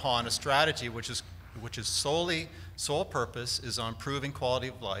embark upon a strategy which is sole purpose is on improving quality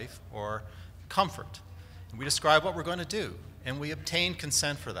of life or comfort. And we describe what we're going to do, and we obtain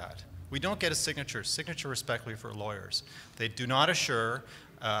consent for that. We don't get a signature respectfully for lawyers. They do not assure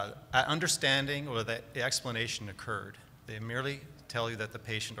understanding or that the explanation occurred. They merely tell you that the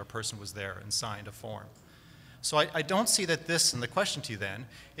patient or person was there and signed a form. So I don't see that this, and the question to you then,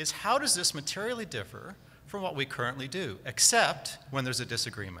 is how does this materially differ from what we currently do, except when there's a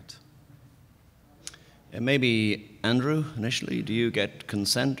disagreement? Maybe Andrew, initially, do you get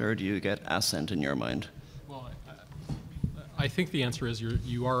consent or do you get assent in your mind? Well, I think the answer is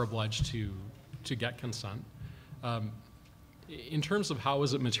you are obliged to get consent. In terms of how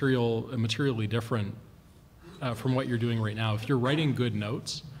is it materially different from what you're doing right now, if you're writing good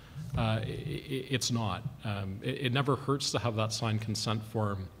notes, it's not. It never hurts to have that signed consent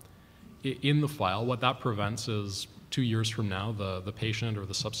form in the file. What that prevents is 2 years from now, the patient or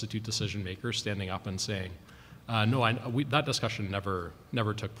the substitute decision maker standing up and saying, no, that discussion never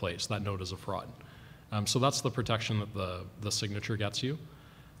took place. That note is a fraud. So that's the protection that the signature gets you.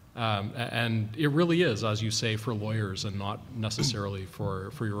 And it really is, as you say, for lawyers and not necessarily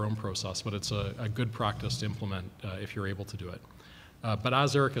for your own process, but it's a good practice to implement if you're able to do it. But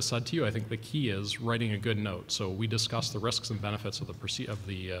as Erica said to you, I think the key is writing a good note. So we discuss the risks and benefits of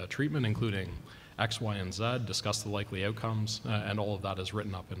the treatment, including X, Y, and Z, discuss the likely outcomes, and all of that is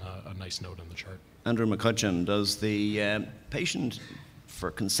written up in a nice note in the chart. Andrew McCutcheon, does the patient,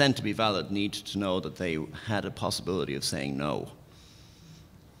 for consent to be valid, need to know that they had a possibility of saying no?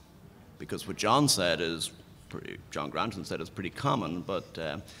 Because what John Granton said is pretty common, but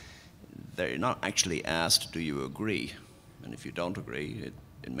they're not actually asked, do you agree? And if you don't agree,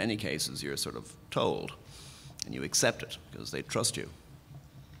 in many cases you're sort of told, and you accept it because they trust you.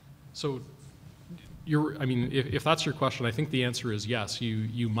 So, if that's your question, I think the answer is yes.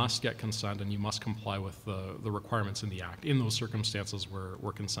 You must get consent and you must comply with the requirements in the Act in those circumstances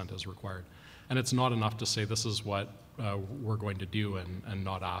where consent is required. And it's not enough to say this is what we're going to do and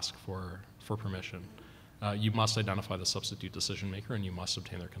not ask for permission. You must identify the substitute decision maker and you must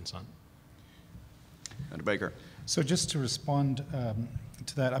obtain their consent. Andrew Baker. So just to respond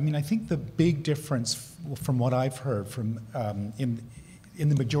to that, I think the big difference from what I've heard from in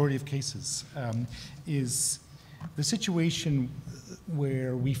the majority of cases is the situation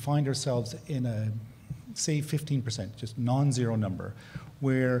where we find ourselves in a, say, 15%, just non-zero number,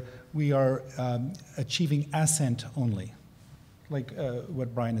 where we are achieving assent only, like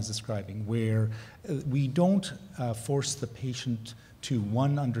what Brian is describing, where we don't force the patient to,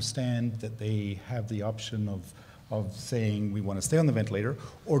 one, understand that they have the option of saying we want to stay on the ventilator,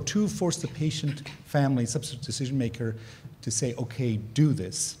 or two, force the patient, family, substitute decision maker to say, okay, do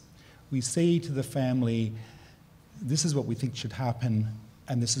this. We say to the family, this is what we think should happen,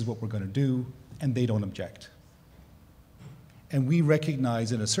 and this is what we're going to do, and they don't object. And we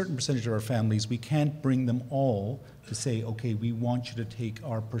recognize in a certain percentage of our families, we can't bring them all to say, okay, we want you to take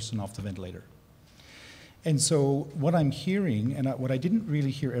our person off the ventilator. And so what I'm hearing, and what I didn't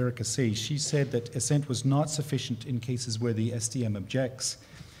really hear Erica say, she said that assent was not sufficient in cases where the SDM objects.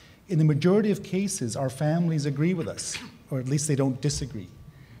 In the majority of cases, our families agree with us, or at least they don't disagree.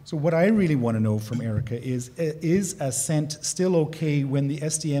 So what I really want to know from Erica is assent still okay when the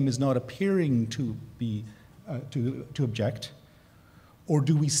SDM is not appearing to be to object? Or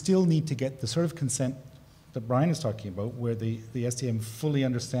do we still need to get the sort of consent that Brian is talking about, where the STM fully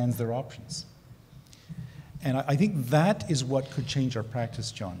understands their options? And I think that is what could change our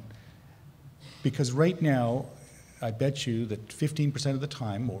practice, John. Because right now, I bet you that 15% of the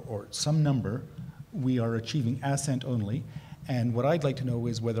time, or some number, we are achieving assent only. And what I'd like to know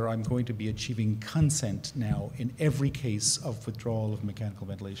is whether I'm going to be achieving consent now in every case of withdrawal of mechanical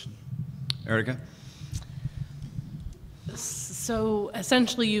ventilation. Erica? So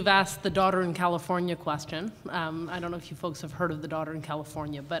essentially you've asked the daughter in California question. I don't know if you folks have heard of the daughter in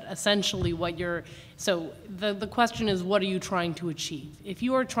California, but essentially the question is, what are you trying to achieve? If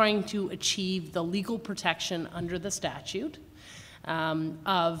you are trying to achieve the legal protection under the statute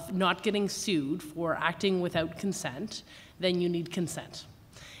of not getting sued for acting without consent, then you need consent.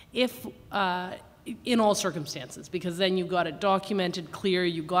 If in all circumstances, because then you got it documented, clear,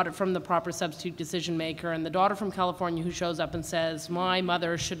 you got it from the proper substitute decision maker, and the daughter from California who shows up and says, my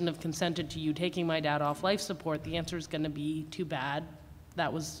mother shouldn't have consented to you taking my dad off life support, the answer is going to be, too bad.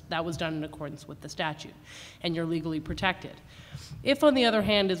 That was done in accordance with the statute, and you're legally protected. If, on the other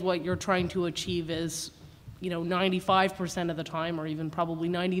hand, is what you're trying to achieve is 95% of the time, or even probably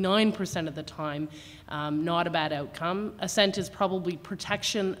 99% of the time, not a bad outcome. Assent is probably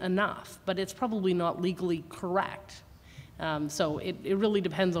protection enough, but it's probably not legally correct. So it really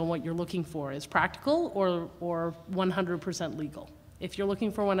depends on what you're looking for. Is practical or 100% legal? If you're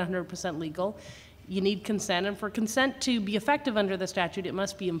looking for 100% legal, you need consent, and for consent to be effective under the statute, it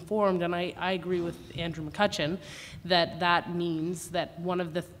must be informed, and I agree with Andrew McCutcheon that means that one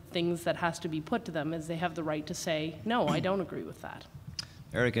of the things that has to be put to them is they have the right to say, no, I don't agree with that.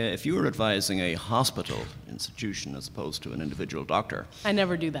 Erica, if you were advising a hospital institution as opposed to an individual doctor... I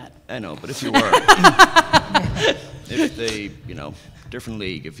never do that. I know, but if you were... if they, different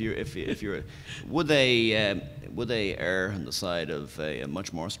league, if you're... Would they err on the side of a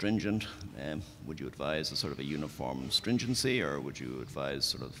much more stringent? Would you advise a sort of a uniform stringency, or would you advise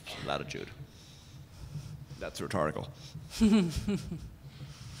sort of latitude? That's rhetorical.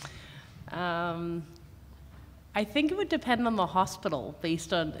 I think it would depend on the hospital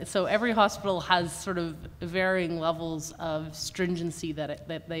based on, so every hospital has sort of varying levels of stringency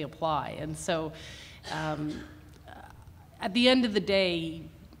that they apply. And so at the end of the day,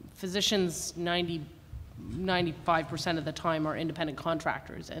 physicians 95% of the time are independent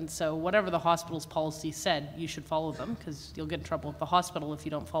contractors. And so whatever the hospital's policy said, you should follow them, because you'll get in trouble with the hospital if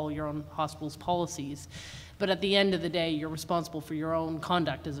you don't follow your own hospital's policies. But at the end of the day, you're responsible for your own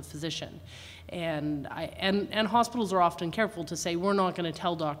conduct as a physician. And hospitals are often careful to say, we're not going to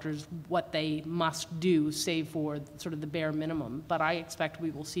tell doctors what they must do, save for sort of the bare minimum. But I expect we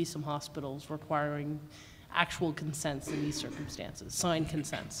will see some hospitals requiring actual consents in these circumstances, signed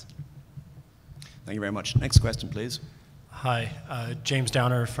consents. Thank you very much. Next question, please. Hi, James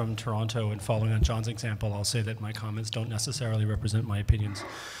Downer from Toronto, and following on John's example, I'll say that my comments don't necessarily represent my opinions.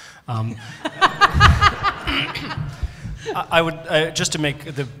 I would, just to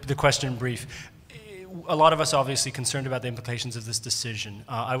make the question brief, a lot of us obviously concerned about the implications of this decision.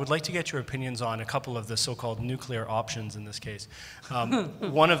 I would like to get your opinions on a couple of the so-called nuclear options in this case.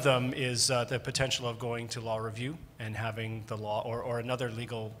 One of them is the potential of going to law review and having the law, or another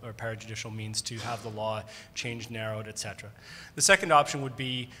legal or parajudicial means to have the law changed, narrowed, etc. The second option would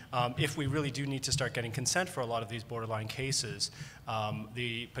be, if we really do need to start getting consent for a lot of these borderline cases,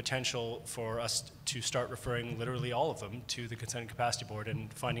 the potential for us to start referring literally all of them to the Consent and Capacity Board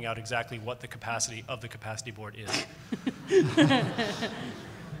and finding out exactly what the capacity of the Capacity Board is. You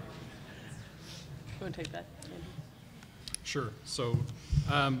want to take that? Sure. So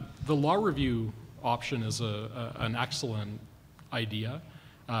the law review option is an excellent idea,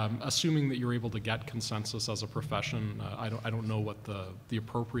 assuming that you're able to get consensus as a profession. I don't know what the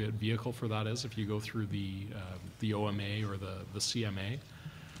appropriate vehicle for that is if you go through the OMA or the CMA,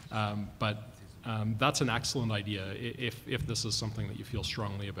 but that's an excellent idea if this is something that you feel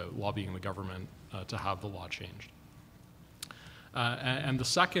strongly about, lobbying the government to have the law changed. And the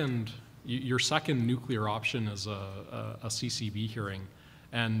second, your second nuclear option is a CCB hearing.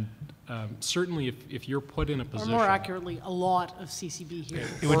 And certainly if you're put in a position... Or more accurately, a lot of CCB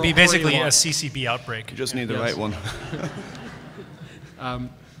hearings. It would be basically a CCB outbreak. You just need the right one.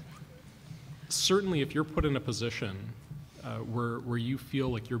 Certainly if you're put in a position where you feel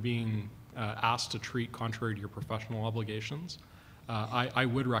like you're being asked to treat contrary to your professional obligations, I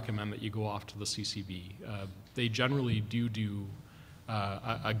would recommend that you go off to the CCB. They generally do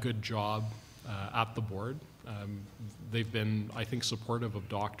a good job at the board. They've been, I think, supportive of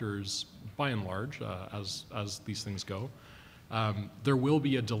doctors by and large as these things go. There will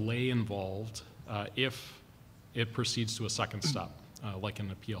be a delay involved if it proceeds to a second step, like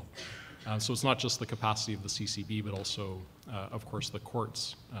an appeal. So it's not just the capacity of the CCB, but also, of course, the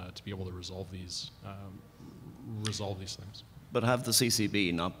courts to be able to resolve these things. But have the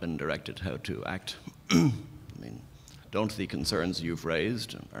CCB not been directed how to act? I mean, don't the concerns you've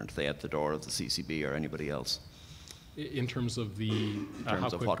raised, aren't they at the door of the CCB or anybody else? In terms of the... In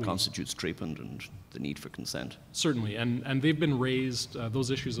terms of what constitutes treatment and the need for consent? Certainly, and they've been raised,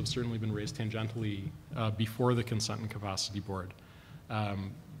 those issues have certainly been raised tangentially before the Consent and Capacity Board.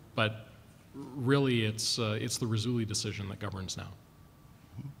 But really, it's the Rizzulli decision that governs now.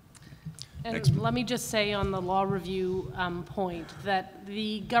 And let me just say on the law review point that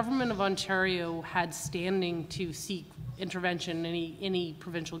the government of Ontario had standing to seek intervention, any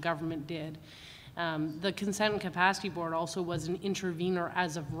provincial government did. The Consent and Capacity Board also was an intervener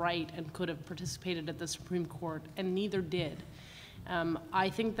as of right and could have participated at the Supreme Court, and neither did. I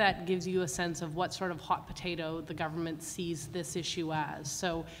think that gives you a sense of what sort of hot potato the government sees this issue as.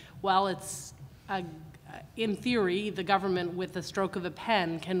 So while it's in theory, the government, with the stroke of a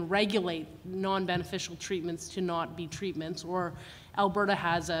pen, can regulate non-beneficial treatments to not be treatments, or Alberta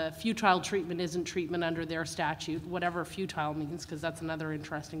has a futile treatment isn't treatment under their statute, whatever futile means, because that's another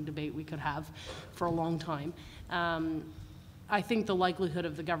interesting debate we could have for a long time. I think the likelihood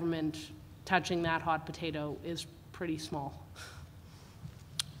of the government touching that hot potato is pretty small.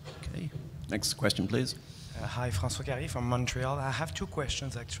 Okay. Next question, please. Hi, François Carrier from Montreal. I have two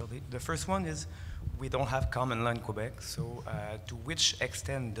questions, actually. The first one is, we don't have common law in Quebec, so to which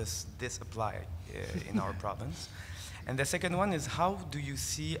extent does this apply in our province? And the second one is, how do you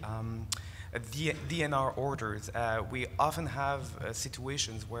see DNR orders? We often have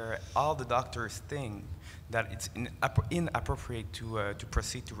situations where all the doctors think that it's inappropriate to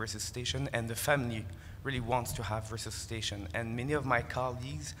proceed to resuscitation, and the family really wants to have resuscitation. And many of my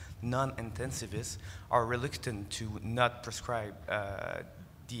colleagues, non-intensivists, are reluctant to not prescribe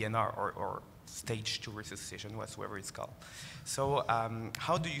DNR or stage 2 resuscitation, whatsoever it's called. So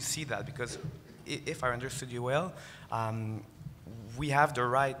how do you see that? Because if I understood you well, we have the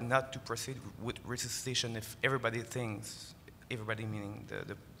right not to proceed with resuscitation if everybody thinks, everybody meaning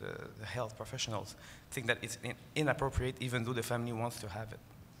the health professionals, think that it's inappropriate even though the family wants to have it.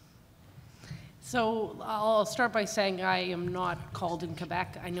 So I'll start by saying I am not called in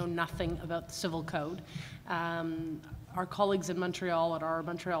Quebec. I know nothing about the civil code. Our colleagues in Montreal at our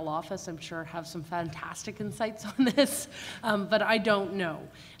Montreal office, I'm sure, have some fantastic insights on this, but I don't know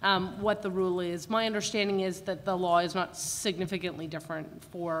what the rule is. My understanding is that the law is not significantly different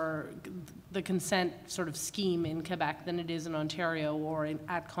for the consent sort of scheme in Quebec than it is in Ontario or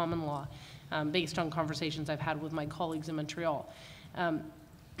at common law, based on conversations I've had with my colleagues in Montreal.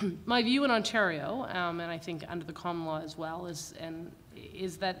 My view in Ontario, and I think under the common law as well,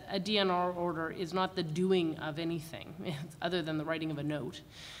 is that a DNR order is not the doing of anything other than the writing of a note.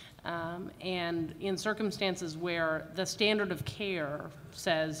 And in circumstances where the standard of care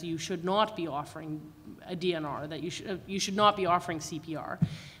says you should not be offering a DNR, that you should not be offering CPR,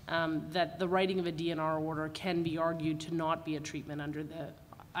 that the writing of a DNR order can be argued to not be a treatment under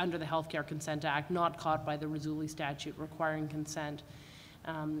the Healthcare Consent Act, not caught by the Rizzulli statute requiring consent.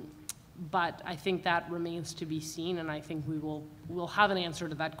 But I think that remains to be seen, and I think we'll have an answer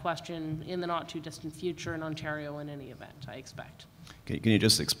to that question in the not too distant future in Ontario in any event, I expect. Can you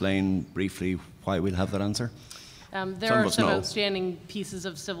just explain briefly why we'll have that answer? There are some outstanding pieces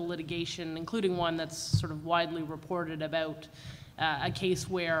of civil litigation, including one that's sort of widely reported about a case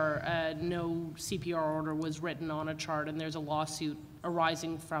where no CPR order was written on a chart, and there's a lawsuit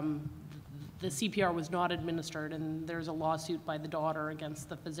arising from the CPR was not administered, and there's a lawsuit by the daughter against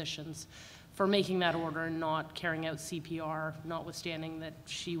the physicians for making that order and not carrying out CPR, notwithstanding that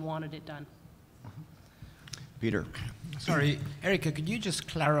she wanted it done. Peter. Sorry, Erica, could you just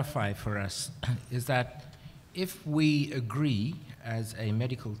clarify for us, is that if we agree as a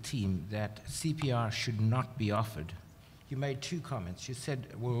medical team that CPR should not be offered, you made two comments. You said,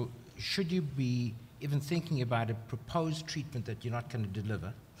 well, should you be even thinking about a proposed treatment that you're not going to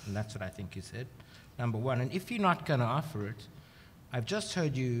deliver? And that's what I think you said, number one. And if you're not going to offer it, I've just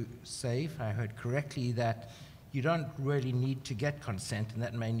heard you say, if I heard correctly, that you don't really need to get consent, and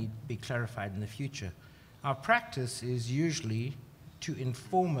that may need to be clarified in the future. Our practice is usually to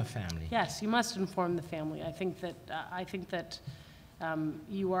inform a family. Yes, you must inform the family. I think that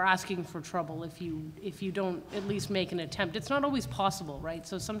you are asking for trouble if you don't at least make an attempt. It's not always possible, right?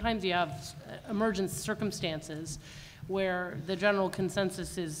 So sometimes you have emergent circumstances where the general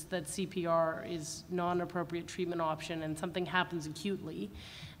consensus is that CPR is not an appropriate treatment option, and something happens acutely,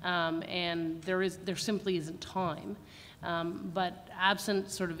 and there simply isn't time. But absent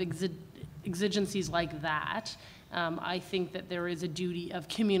sort of exigencies like that, I think that there is a duty of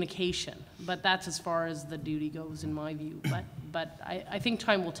communication, but that's as far as the duty goes in my view. But I think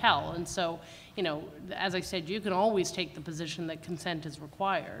time will tell, and so, you know, as I said, you can always take the position that consent is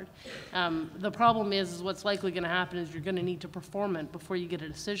required. The problem is what's likely going to happen is you're going to need to perform it before you get a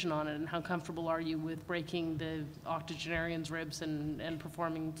decision on it, and how comfortable are you with breaking the octogenarian's ribs and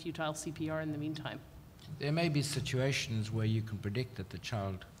performing futile CPR in the meantime? There may be situations where you can predict that the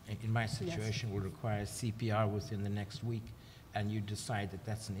child, in my situation, will require CPR within the next week, and you decide that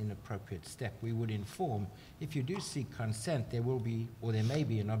that's an inappropriate step. We would inform, if you do seek consent, there will be, or there may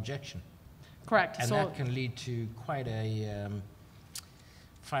be, an objection. Correct. And so that can lead to quite a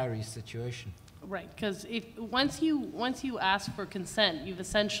fiery situation. Right, because once you ask for consent, you've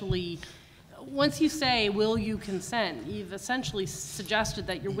essentially, once you say, will you consent, you've essentially suggested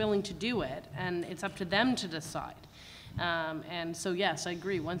that you're willing to do it, and it's up to them to decide. And so, yes, I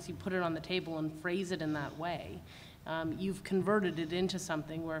agree. Once you put it on the table and phrase it in that way, you've converted it into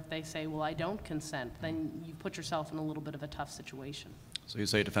something where if they say, well, I don't consent, then you put yourself in a little bit of a tough situation. So you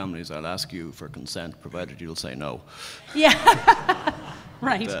say to families, I'll ask you for consent, provided you'll say no. Yeah,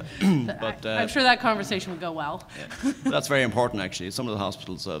 right. But, I'm sure that conversation would go well. Yeah. That's very important, actually. Some of the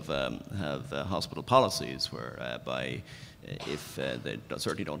hospitals have hospital policies whereby if they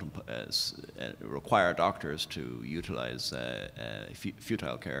certainly don't require doctors to utilize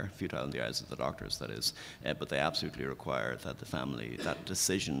futile care, futile in the eyes of the doctors, that is, but they absolutely require that the family, that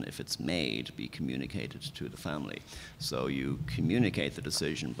decision, if it's made, be communicated to the family. So you communicate the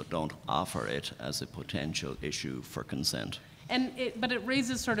decision, but don't offer it as a potential issue for consent. But it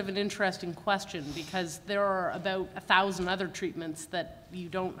raises sort of an interesting question, because there are about 1,000 other treatments that you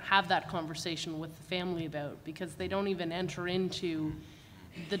don't have that conversation with the family about, because they don't even enter into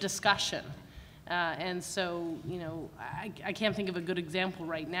the discussion. And so, you know, I can't think of a good example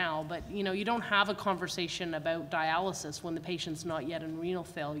right now, but, you know, you don't have a conversation about dialysis when the patient's not yet in renal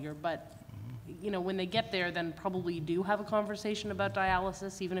failure, but you know, when they get there, then probably you do have a conversation about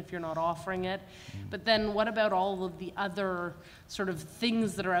dialysis, even if you're not offering it. But then what about all of the other sort of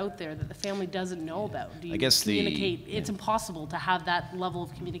things that are out there that the family doesn't know about? Do you communicate? It's impossible to have that level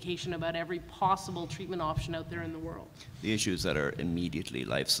of communication about every possible treatment option out there in the world. The issues that are immediately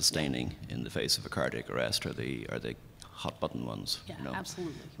life-sustaining in the face of a cardiac arrest are the hot button ones. Yeah, you know,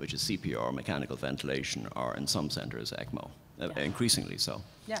 absolutely. Which is CPR, mechanical ventilation, or in some centres ECMO, increasingly so.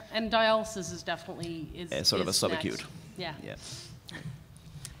 Yeah, and dialysis is definitely sort of a subacute. Next. Yeah. Yeah.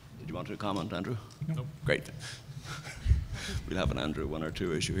 Did you want to comment, Andrew? No. Great. We'll have an Andrew 1 or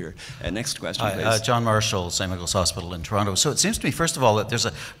 2 issue here. Next question, Hi, please. John Marshall, St. Michael's Hospital in Toronto. So it seems to me, first of all, that there's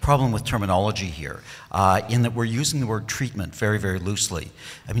a problem with terminology here, in that we're using the word treatment very, very loosely.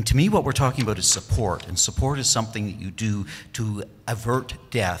 I mean, to me, what we're talking about is support, and support is something that you do to avert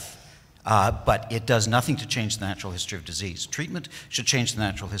death. But it does nothing to change the natural history of disease. Treatment should change the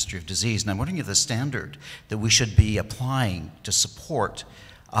natural history of disease, and I'm wondering if the standard that we should be applying to support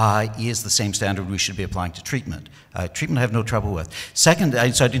is the same standard we should be applying to treatment. Treatment I have no trouble with. Second,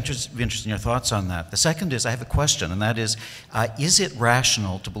 so I'd be interested in your thoughts on that. The second is, I have a question, and that is it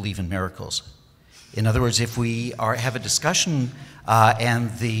rational to believe in miracles? In other words, if we have a discussion and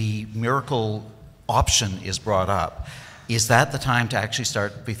the miracle option is brought up, is that the time to actually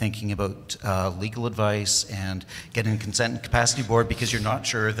start be thinking about legal advice and getting a consent and capacity board, because you're not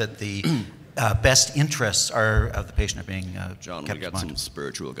sure that the best interests of the patient are being John, kept we'll in get mind? some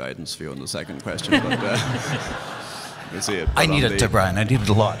spiritual guidance for you on the second question. But, we'll see it. I need it, Brian. I need it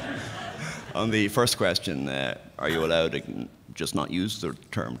a lot. On the first question, are you allowed to just not use the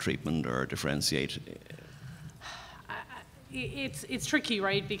term treatment or differentiate? It's tricky,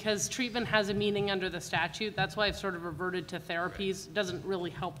 right? Because treatment has a meaning under the statute. That's why I've sort of reverted to therapies. It doesn't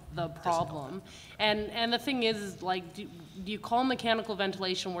really help the problem. And the thing is, like, do you call mechanical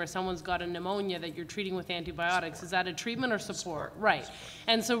ventilation where someone's got a pneumonia that you're treating with antibiotics? Is that a treatment or support? Right.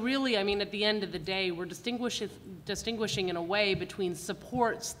 And so really, I mean, at the end of the day, we're distinguishing in a way between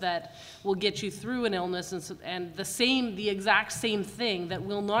supports that will get you through an illness and the exact same thing that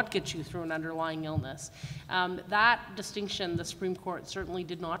will not get you through an underlying illness. That distinction the Supreme Court certainly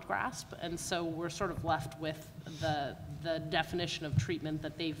did not grasp, and so we're sort of left with the definition of treatment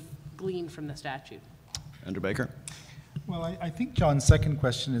that they've gleaned from the statute. Andrew Baker? Well, I think John's second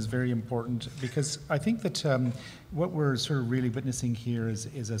question is very important, because I think that what we're sort of really witnessing here is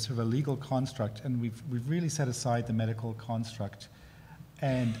a sort of a legal construct, and we've really set aside the medical construct,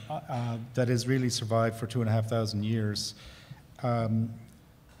 and that has really survived for 2,500 years.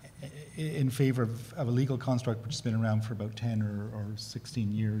 In favor of a legal construct which has been around for about 10 or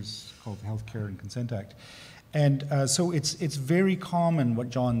 16 years, called the Health Care and Consent Act. And so it's very common what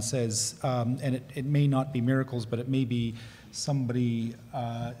John says, and it may not be miracles, but it may be somebody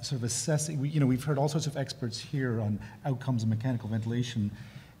sort of assessing. We've heard all sorts of experts here on outcomes of mechanical ventilation,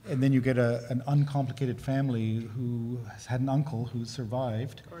 and then you get an uncomplicated family who has had an uncle who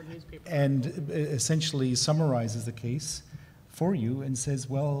survived, and essentially summarizes the case for you and says,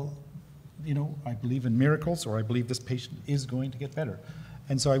 well, I believe in miracles, or I believe this patient is going to get better.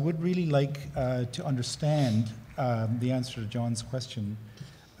 And so I would really like to understand the answer to John's question,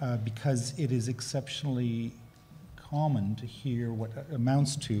 because it is exceptionally common to hear what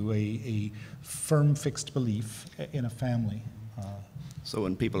amounts to a firm, fixed belief in a family. So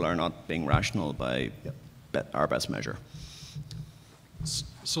when people are not being rational by our best measure.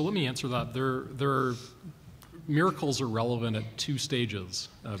 So let me answer that. Miracles are relevant at two stages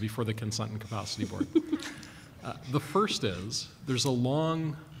before the Consent and Capacity Board. The first is there's a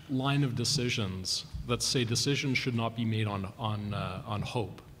long line of decisions that say decisions should not be made on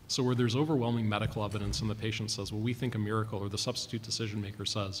hope. So where there's overwhelming medical evidence and the patient says, well, we think a miracle, or the substitute decision maker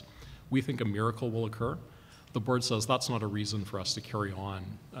says, we think a miracle will occur, the board says that's not a reason for us to carry on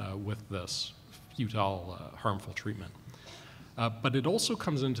with this futile, harmful treatment. But it also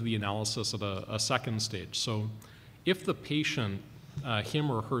comes into the analysis at a second stage. So if the patient,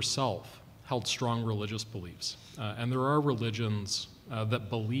 him or herself, held strong religious beliefs, and there are religions that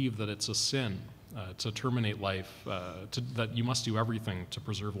believe that it's a sin to terminate life, that you must do everything to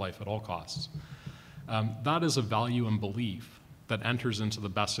preserve life at all costs. That is a value and belief that enters into the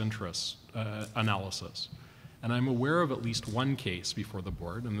best interests analysis. And I'm aware of at least one case before the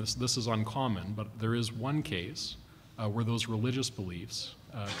board, and this is uncommon, but there is one case where those religious beliefs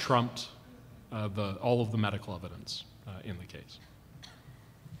trumped all of the medical evidence in the case.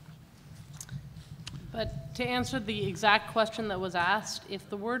 But to answer the exact question that was asked, if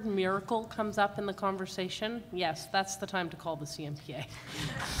the word miracle comes up in the conversation, yes, that's the time to call the CMPA.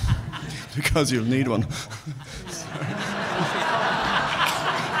 Because you'll need one.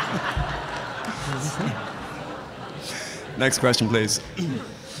 Next question, please.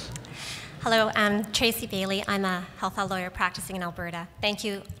 Hello, I'm Tracy Bailey. I'm a health law lawyer practicing in Alberta. Thank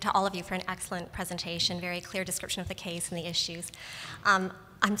you to all of you for an excellent presentation, very clear description of the case and the issues.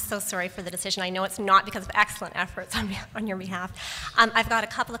 I'm so sorry for the decision. I know it's not because of excellent efforts on your behalf. I've got a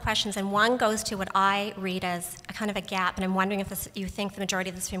couple of questions, and one goes to what I read as a kind of a gap, and I'm wondering if you think the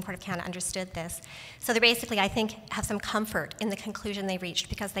majority of the Supreme Court of Canada understood this. So they basically, I think, have some comfort in the conclusion they reached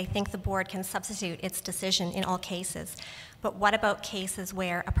because they think the board can substitute its decision in all cases. But what about cases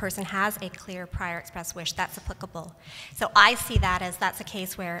where a person has a clear prior express wish? That's applicable. So I see that as that's a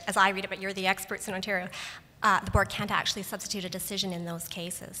case where, as I read it, but you're the experts in Ontario, the board can't actually substitute a decision in those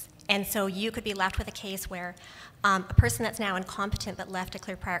cases. And so you could be left with a case where a person that's now incompetent but left a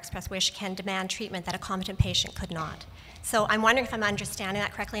clear prior express wish can demand treatment that a competent patient could not. So I'm wondering if I'm understanding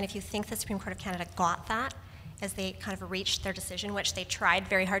that correctly and if you think the Supreme Court of Canada got that as they kind of reached their decision, which they tried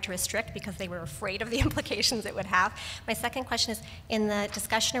very hard to restrict because they were afraid of the implications it would have. My second question is, in the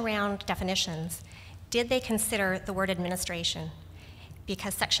discussion around definitions, did they consider the word administration?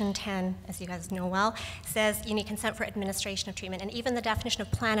 Because Section 10, as you guys know well, says you need consent for administration of treatment. And even the definition of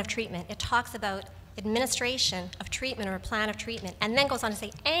plan of treatment, it talks about administration of treatment or a plan of treatment, and then goes on to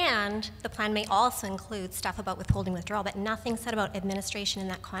say, and the plan may also include stuff about withholding withdrawal, but nothing said about administration in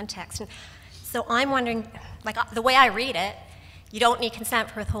that context. And so I'm wondering, like the way I read it, you don't need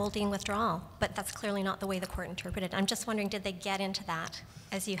consent for withholding withdrawal, but that's clearly not the way the court interpreted it. I'm just wondering, did they get into that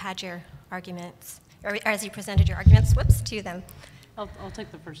as you had your arguments, or as you presented your arguments, whoops, to them? I'll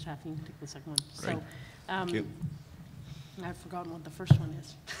take the first half, and you can take the second one. Great. So, Thank you. I've forgotten what the first one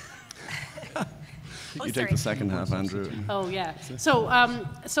is. You take the second half, Andrew. Oh, yeah. So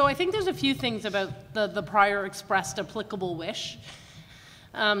I think there's a few things about the prior expressed applicable wish.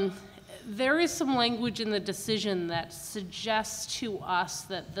 There is some language in the decision that suggests to us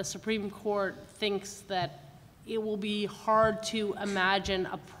that the Supreme Court thinks that it will be hard to imagine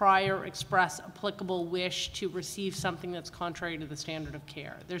a prior express applicable wish to receive something that's contrary to the standard of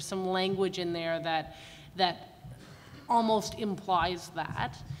care. There's some language in there that almost implies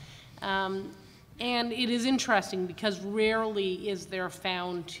that. And it is interesting because rarely is there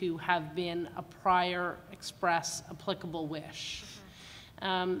found to have been a prior express applicable wish.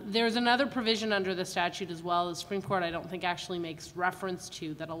 There's another provision under the statute as well, the Supreme Court I don't think actually makes reference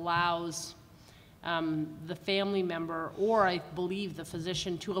to, that allows the family member, or I believe the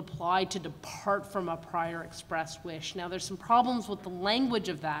physician, to apply to depart from a prior express wish. Now there's some problems with the language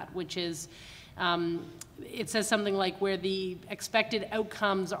of that, which is, it says something like where the expected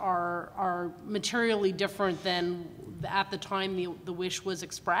outcomes are materially different than at the time the wish was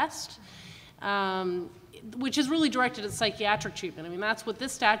expressed. which is really directed at psychiatric treatment. I mean, that's what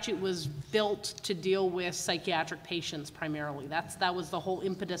this statute was built to deal with, psychiatric patients primarily. That was the whole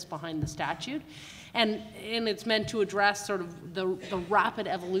impetus behind the statute. And it's meant to address sort of the rapid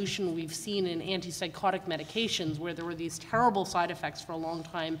evolution we've seen in antipsychotic medications, where there were these terrible side effects for a long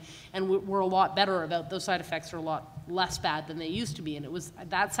time, and we're a lot better about those side effects are a lot less bad than they used to be. And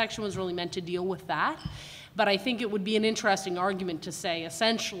that section was really meant to deal with that. But I think it would be an interesting argument to say,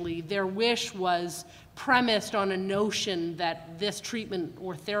 essentially, their wish was premised on a notion that this treatment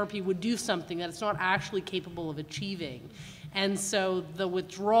or therapy would do something that it's not actually capable of achieving. And so the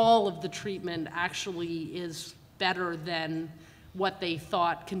withdrawal of the treatment actually is better than what they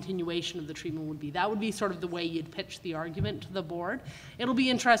thought continuation of the treatment would be. That would be sort of the way you'd pitch the argument to the board. It'll be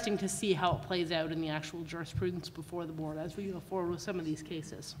interesting to see how it plays out in the actual jurisprudence before the board as we go forward with some of these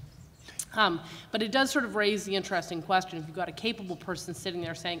cases. But it does sort of raise the interesting question. If you've got a capable person sitting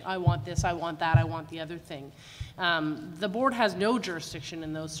there saying, I want this, I want that, I want the other thing, the board has no jurisdiction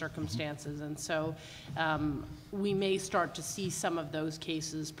in those circumstances. And so we may start to see some of those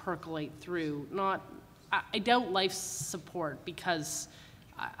cases percolate through. I doubt life support, because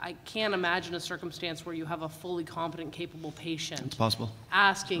I can't imagine a circumstance where you have a fully competent, capable patient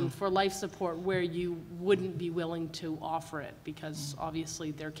asking for life support where you wouldn't be willing to offer it, because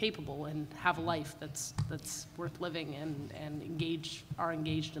obviously they're capable and have a life that's worth living and are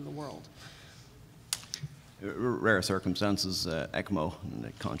engaged in the world. Rare circumstances, ECMO in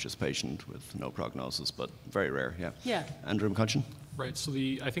a conscious patient with no prognosis, but very rare, yeah. Yeah. Andrew McCutcheon? Right, so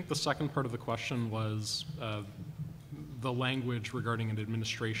I think the second part of the question was the language regarding an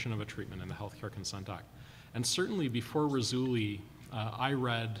administration of a treatment in the Healthcare Consent Act. And certainly before Razuli, I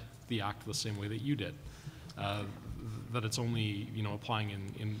read the act the same way that you did, that it's only applying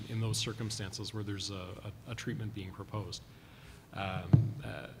in those circumstances where there's a treatment being proposed.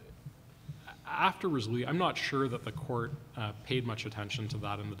 After Razuli, I'm not sure that the court paid much attention to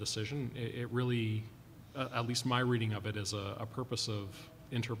that in the decision. It really, at least my reading of it, is a purpose of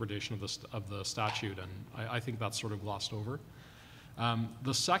interpretation of the statute, and I think that's sort of glossed over.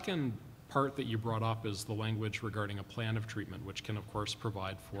 The second part that you brought up is the language regarding a plan of treatment, which can, of course,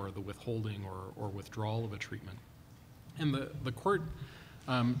 provide for the withholding or withdrawal of a treatment. And the court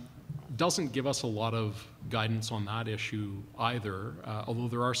doesn't give us a lot of guidance on that issue either, although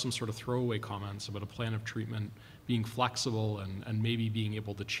there are some sort of throwaway comments about a plan of treatment being flexible and maybe being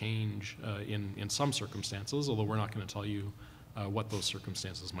able to change in some circumstances, although we're not going to tell you what those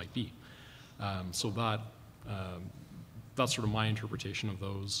circumstances might be. So that's sort of my interpretation of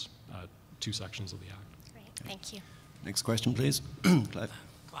those two sections of the Act. Great, thank you. Next question, please. Clive.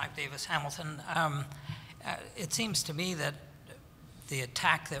 Clive Davis, Hamilton. It seems to me that the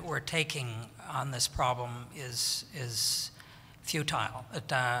attack that we're taking on this problem is futile,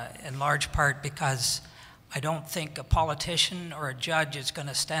 in large part because I don't think a politician or a judge is going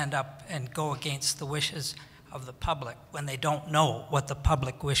to stand up and go against the wishes of the public when they don't know what the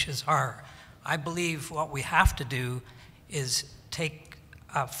public wishes are. I believe what we have to do is take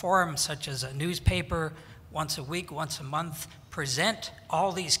a forum such as a newspaper once a week, once a month, present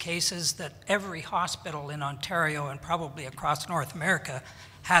all these cases that every hospital in Ontario and probably across North America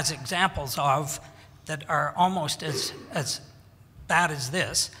has examples of that are almost as bad as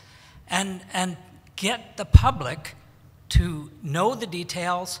this, and get the public to know the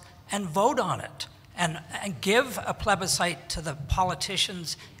details and vote on it, and give a plebiscite to the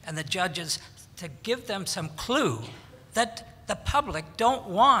politicians and the judges to give them some clue that the public don't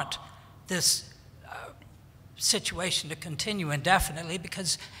want this situation to continue indefinitely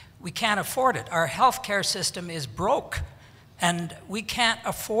because we can't afford it. Our healthcare system is broke, and we can't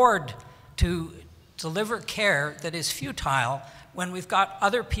afford to deliver care that is futile when we've got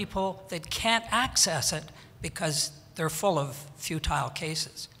other people that can't access it because they're full of futile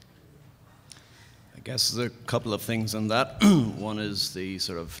cases. I guess there's a couple of things in that. One is the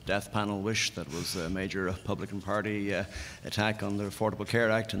sort of death panel wish that was a major Republican Party attack on the Affordable Care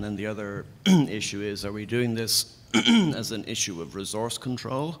Act, and then the other issue is, are we doing this as an issue of resource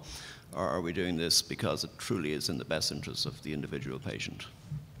control, or are we doing this because it truly is in the best interest of the individual patient?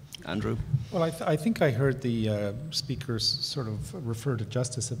 Andrew? Well, I think I heard the speaker sort of refer to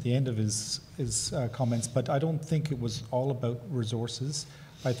justice at the end of his comments, but I don't think it was all about resources.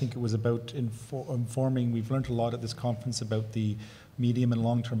 I think it was about informing. We've learned a lot at this conference about the medium and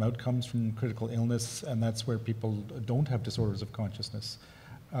long-term outcomes from critical illness, and that's where people don't have disorders of consciousness.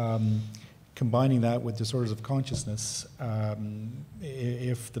 Combining that with disorders of consciousness,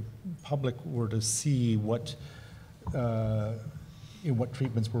 if the public were to see what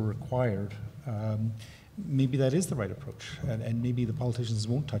treatments were required, maybe that is the right approach, and maybe the politicians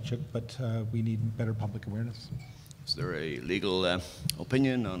won't touch it, but we need better public awareness. Is there a legal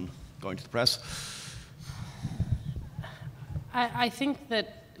opinion on going to the press? I think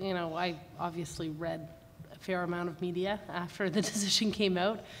that, you know, I obviously read a fair amount of media after the decision came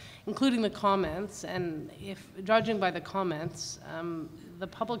out, including the comments, and if judging by the comments, the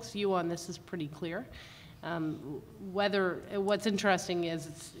public's view on this is pretty clear. What's interesting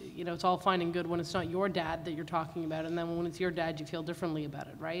is, it's all fine and good when it's not your dad that you're talking about, and then when it's your dad, you feel differently about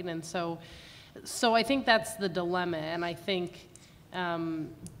it, right? And so I think that's the dilemma, and I think,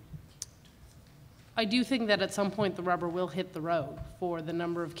 I do think that at some point the rubber will hit the road for the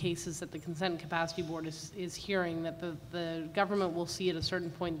number of cases that the Consent and Capacity Board is hearing, that the government will see at a certain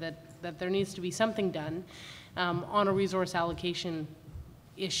point that there needs to be something done on a resource allocation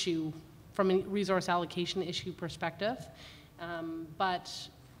issue, from a resource allocation issue perspective. But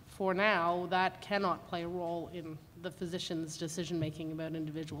for now, that cannot play a role in the physician's decision-making about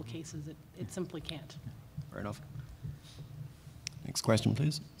individual cases. It simply can't. Fair enough. Next question,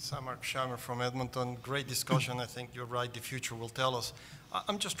 please. Samar Sharma from Edmonton. Great discussion. I think you're right. The future will tell us.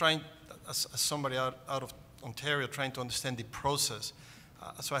 I'm just trying, as somebody out of Ontario, trying to understand the process.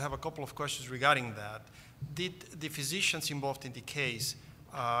 So I have a couple of questions regarding that. Did the physicians involved in the case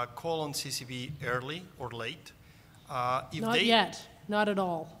call on CCB early or late? Not yet. Not at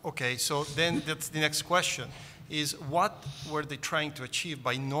all. Okay. So then that's the next question, is what were they trying to achieve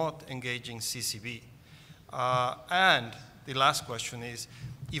by not engaging CCB? And the last question is,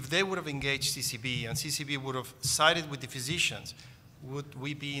 if they would have engaged CCB and CCB would have sided with the physicians, would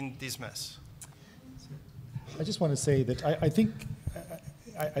we be in this mess? I just want to say that I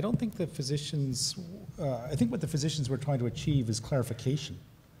don't think the physicians, I think what the physicians were trying to achieve is clarification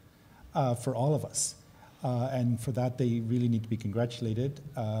for all of us. And for that, they really need to be congratulated,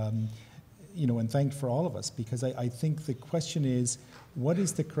 and thanked for all of us, because I think the question is, what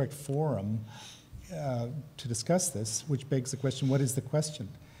is the correct forum to discuss this, which begs the question, what is the question?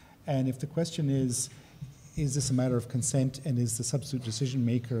 And if the question is this a matter of consent, and is the substitute decision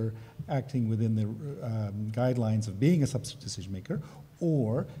maker acting within the guidelines of being a substitute decision maker,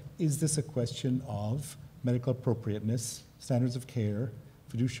 or is this a question of medical appropriateness, standards of care,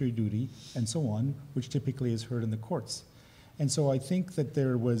 fiduciary duty, and so on, which typically is heard in the courts? And so I think that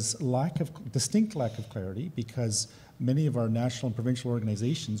there was distinct lack of clarity, because many of our national and provincial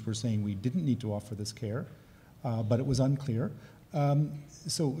organizations were saying we didn't need to offer this care, but it was unclear.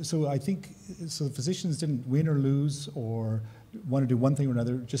 So I think the physicians didn't win or lose or want to do one thing or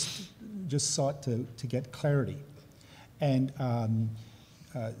another, just sought to get clarity. And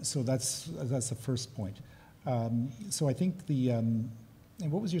so that's the first point. So I think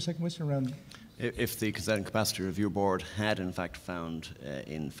and what was your second question around? If the Consent and Capacity Review Board had in fact found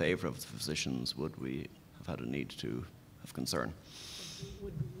in favour of the physicians, would we have had a need to have concern?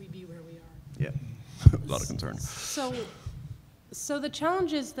 Would we be where we are? Yeah, a lot of concern. So the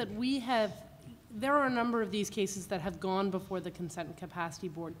challenge is that there are a number of these cases that have gone before the Consent and Capacity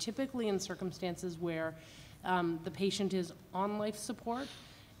Board, typically in circumstances where the patient is on life support,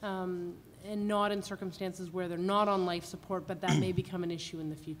 and not in circumstances where they're not on life support, but that may become an issue in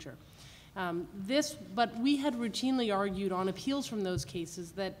the future. But we had routinely argued on appeals from those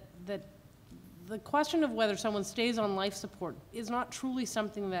cases that the question of whether someone stays on life support is not truly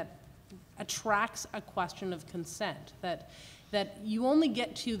something that attracts a question of consent, that you only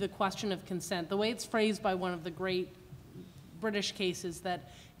get to the question of consent, the way it's phrased by one of the great British cases,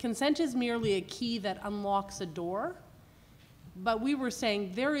 that consent is merely a key that unlocks a door, but we were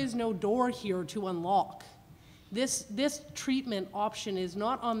saying there is no door here to unlock. This treatment option is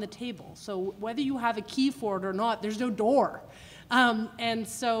not on the table. So whether you have a key for it or not, there's no door. And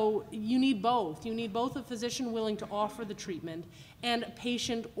so you need both. You need both a physician willing to offer the treatment and a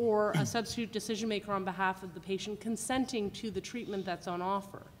patient or a substitute decision maker on behalf of the patient consenting to the treatment that's on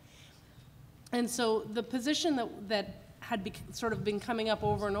offer. And so the position that had sort of been coming up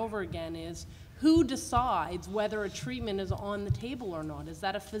over and over again is, who decides whether a treatment is on the table or not? Is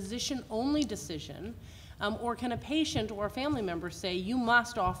that a physician-only decision? Or can a patient or a family member say, you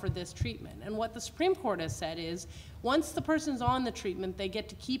must offer this treatment? And what the Supreme Court has said is, once the person's on the treatment, they get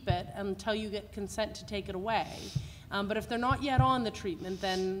to keep it until you get consent to take it away. But if they're not yet on the treatment,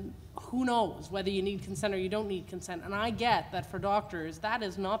 then who knows whether you need consent or you don't need consent. And I get that for doctors, that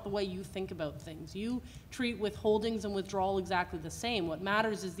is not the way you think about things. You treat withholdings and withdrawal exactly the same. What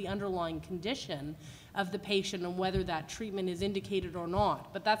matters is the underlying condition of the patient and whether that treatment is indicated or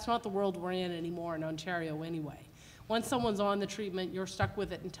not. But that's not the world we're in anymore in Ontario anyway. Once someone's on the treatment, you're stuck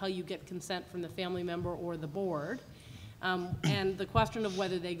with it until you get consent from the family member or the board. And the question of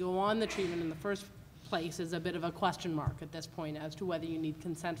whether they go on the treatment in the first place is a bit of a question mark at this point as to whether you need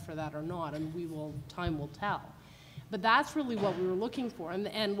consent for that or not, and time will tell. But that's really what we were looking for.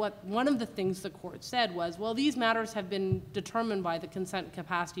 And what one of the things the court said was, well, these matters have been determined by the Consent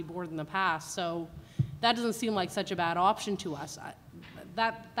Capacity Board in the past, so that doesn't seem like such a bad option to us.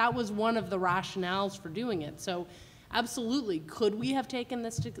 That was one of the rationales for doing it. So absolutely, could we have taken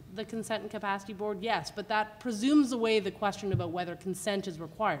this to the Consent and Capacity Board? Yes, but that presumes away the question about whether consent is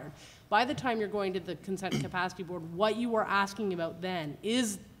required. By the time you're going to the Consent and Capacity Board, what you are asking about then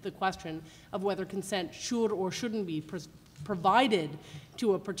is the question of whether consent should or shouldn't be provided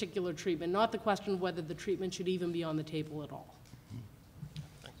to a particular treatment, not the question of whether the treatment should even be on the table at all.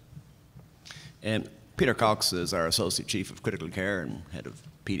 Peter Cox is our Associate Chief of Critical Care and Head of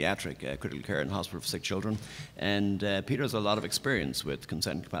Pediatric Critical Care in the Hospital for Sick Children. And Peter has a lot of experience with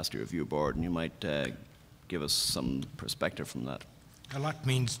Consent and Capacity Review Board, and you might give us some perspective from that. A lot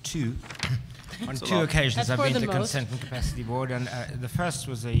means two. On two occasions I've been to Consent and Capacity Board, and the first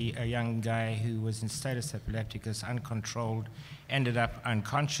was a young guy who was in status epilepticus, uncontrolled, ended up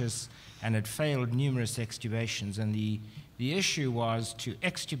unconscious, and had failed numerous extubations. And the issue was to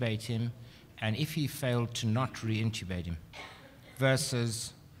extubate him, and if he failed, to not re-intubate him,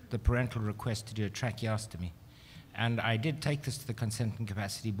 versus the parental request to do a tracheostomy. And I did take this to the Consent and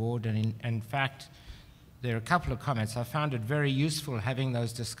Capacity Board, and in fact, there are a couple of comments. I found it very useful having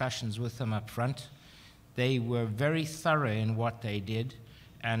those discussions with them up front. They were very thorough in what they did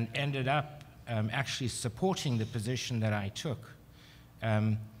and ended up actually supporting the position that I took.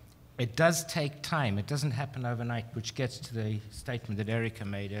 It does take time. It doesn't happen overnight, which gets to the statement that Erica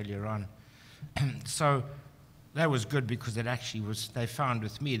made earlier on. So that was good because it actually was, they found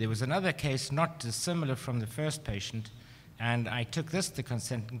with me. There was another case not dissimilar from the first patient, and I took this to the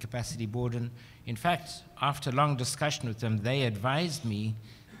Consent and Capacity Board, and in fact, after long discussion with them, they advised me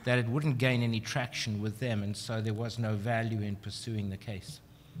that it wouldn't gain any traction with them, and so there was no value in pursuing the case.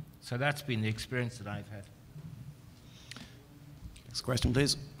 So that's been the experience that I've had. Next question,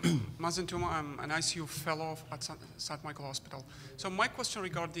 please. Mazen Touma, I'm an ICU fellow at St. Michael Hospital. So my question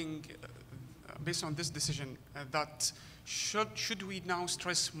regarding, based on this decision, that should we now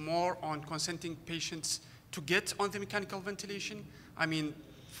stress more on consenting patients to get on the mechanical ventilation? I mean,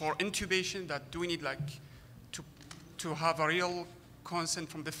 for intubation, that do we need like to have a real consent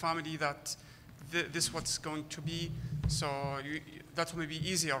from the family that this is what's going to be, so that will be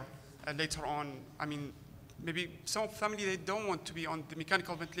easier later on. I mean, maybe some family, they don't want to be on the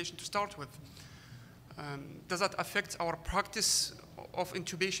mechanical ventilation to start with. Does that affect our practice of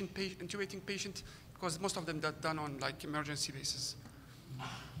intubating patient? Because most of them are done on like emergency basis.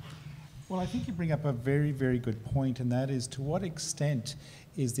 Well, I think you bring up a very, very good point, and that is to what extent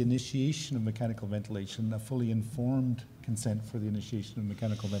is the initiation of mechanical ventilation a fully informed consent for the initiation of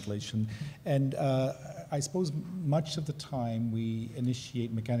mechanical ventilation? And I suppose much of the time we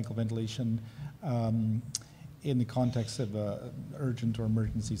initiate mechanical ventilation in the context of an urgent or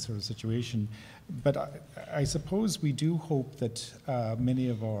emergency sort of situation. But I suppose we do hope that many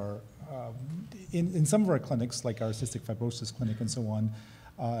of our, in some of our clinics, like our cystic fibrosis clinic and so on,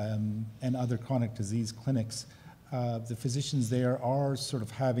 and other chronic disease clinics, the physicians there are sort of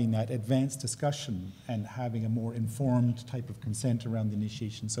having that advanced discussion and having a more informed type of consent around the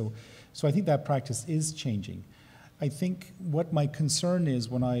initiation. So I think that practice is changing. I think what my concern is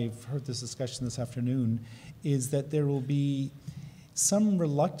when I've heard this discussion this afternoon is that there will be some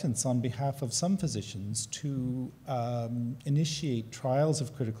reluctance on behalf of some physicians to initiate trials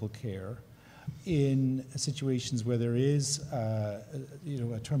of critical care in situations where there is a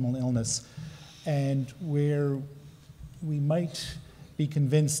terminal illness, and where we might be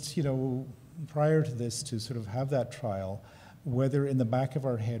convinced, prior to this, to sort of have that trial, whether in the back of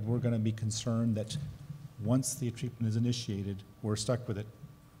our head we're going to be concerned that once the treatment is initiated, we're stuck with it,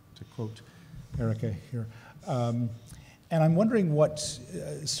 to quote Erica here. And I'm wondering what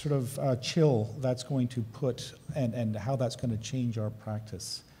sort of chill that's going to put and how that's going to change our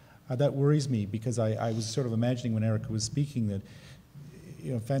practice. That worries me, because I was sort of imagining when Erica was speaking that,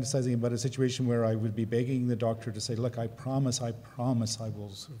 fantasizing about a situation where I would be begging the doctor to say, look, I promise I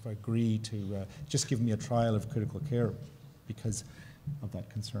will sort of agree to just give me a trial of critical care because of that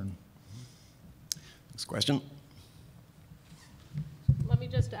concern. Next question. Let me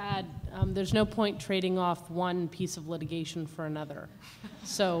just add, there's no point trading off one piece of litigation for another.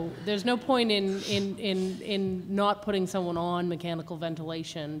 So there's no point in not putting someone on mechanical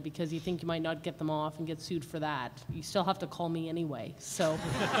ventilation because you think you might not get them off and get sued for that. You still have to call me anyway, so.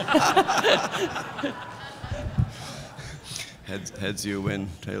 Heads you win,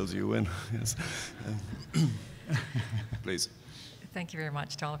 tails you win. Yes. Please. Thank you very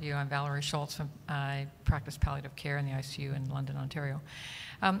much to all of you. I'm Valerie Schultz. I practice palliative care in the ICU in London, Ontario.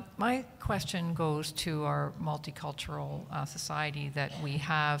 My question goes to our multicultural society that we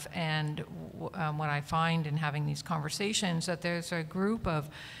have, and what I find in having these conversations, that there's a group of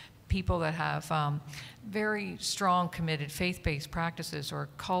people that have very strong, committed faith-based practices or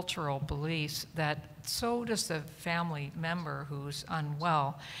cultural beliefs that so does the family member who's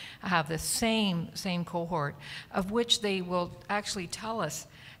unwell have the same cohort, of which they will actually tell us,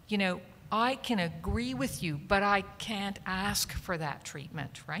 you know, I can agree with you, but I can't ask for that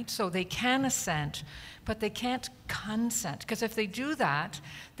treatment, right? So they can assent, but they can't consent, because if they do that,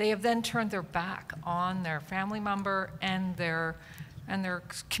 they have then turned their back on their family member and their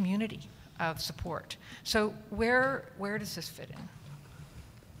community of support. So where does this fit in?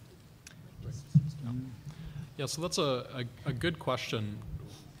 Yeah, so that's a good question.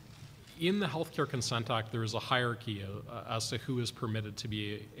 In the Healthcare Consent Act, there is a hierarchy as to who is permitted to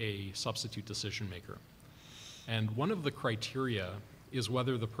be a substitute decision maker. And one of the criteria is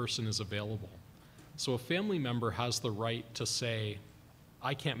whether the person is available. So a family member has the right to say,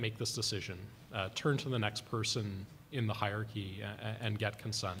 I can't make this decision, turn to the next person in the hierarchy and get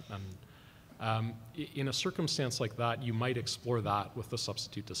consent. And in a circumstance like that, you might explore that with the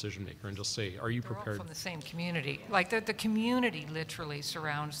substitute decision maker and just say, are you prepared? They're all from the same community. Like the community literally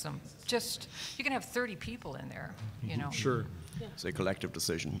surrounds them. Just, you can have 30 people in there, you know. Sure. Yeah. It's a collective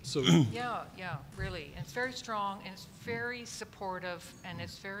decision. So yeah, really. And it's very strong, and it's very supportive, and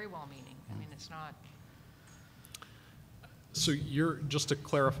it's very well-meaning. I mean, it's not. So just to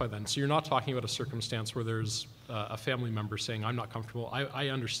clarify then, so you're not talking about a circumstance where there's a family member saying, I'm not comfortable. I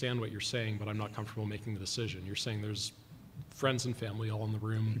understand what you're saying, but I'm not comfortable making the decision. You're saying there's friends and family all in the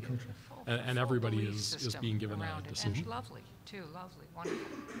room, and everybody is being given a decision. And lovely, too, lovely, wonderful,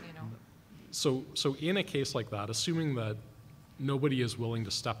 you know. So in a case like that, assuming that nobody is willing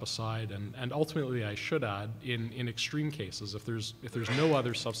to step aside, and ultimately I should add, in extreme cases, if there's no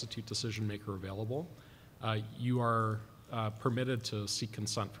other substitute decision maker available, you are permitted to seek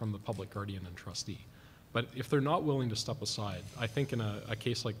consent from the public guardian and trustee. But if they're not willing to step aside, I think in a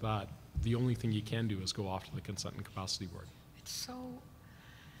case like that, the only thing you can do is go off to the Consent and Capacity Board. It's so,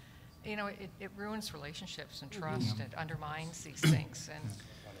 you know, it ruins relationships and trust. It undermines these things. And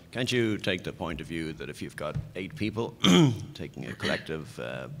can't you take the point of view that if you've got 8 people taking a collective,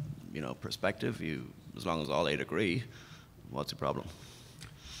 perspective, as long as all 8 agree, what's the problem?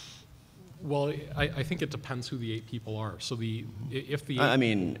 Well, I think it depends who the 8 people are. So if the I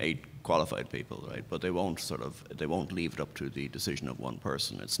mean 8 qualified people, right? But they won't leave it up to the decision of one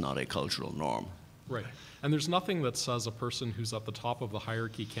person. It's not a cultural norm. Right. And there's nothing that says a person who's at the top of the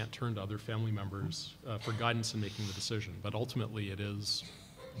hierarchy can't turn to other family members for guidance in making the decision. But ultimately, it is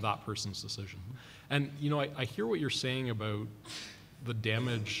that person's decision. And you know, I hear what you're saying about the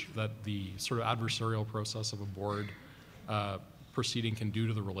damage that the sort of adversarial process of a board proceeding can do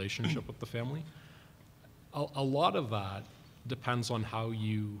to the relationship with the family. A lot of that depends on how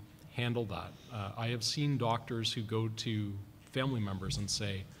you handle that. I have seen doctors who go to family members and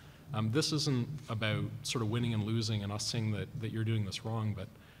say, this isn't about sort of winning and losing and us saying that you're doing this wrong,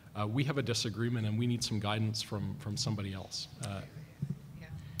 but we have a disagreement and we need some guidance from somebody else.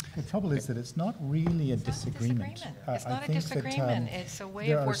 The trouble is that it's not really a disagreement. It's not a disagreement. It's a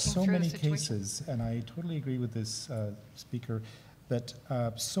way of working through the situation. There are so many cases, and I totally agree with this speaker, that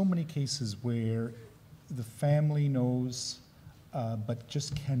so many cases where the family knows but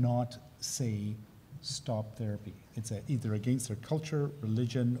just cannot say stop therapy. It's either against their culture,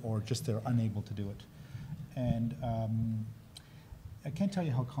 religion, or just they're unable to do it. And I can't tell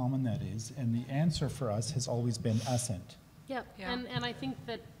you how common that is, and the answer for us has always been assent. Yeah. And I think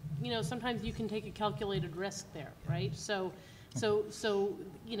that, you know, sometimes you can take a calculated risk there, right? So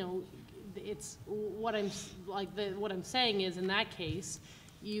you know, it's what I'm saying is, in that case,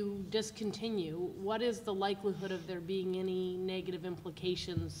 you discontinue. What is the likelihood of there being any negative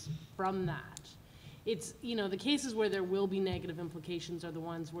implications from that? It's, you know, the cases where there will be negative implications are the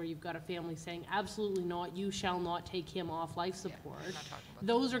ones where you've got a family saying, absolutely not, you shall not take him off life support.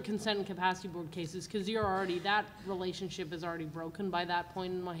 Those are consent and capacity board cases, because that relationship is already broken by that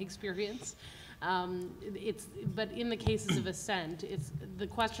point in my experience. But in the cases of assent, it's the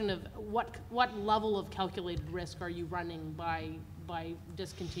question of what level of calculated risk are you running by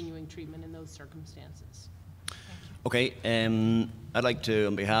discontinuing treatment in those circumstances? Okay, I'd like to,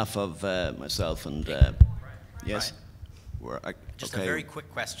 on behalf of myself and yes, just a very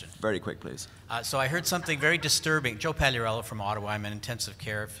quick question. Very quick, please. So I heard something very disturbing. Joe Pagliarello from Ottawa. I'm an intensive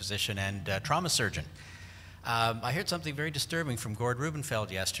care physician and trauma surgeon. I heard something very disturbing from Gord Rubenfeld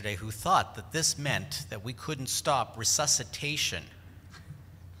yesterday, who thought that this meant that we couldn't stop resuscitation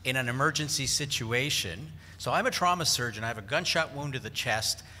in an emergency situation. So I'm a trauma surgeon, I have a gunshot wound to the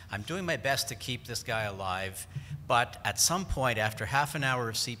chest, I'm doing my best to keep this guy alive, but at some point after half an hour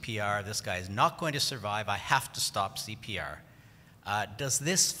of CPR, this guy is not going to survive, I have to stop CPR. Does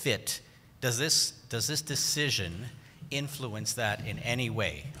this fit, does this decision influence that in any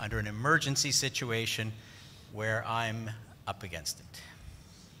way under an emergency situation where I'm up against it?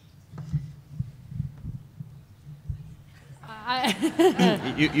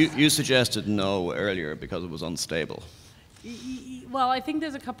 You suggested no earlier because it was unstable. Well, I think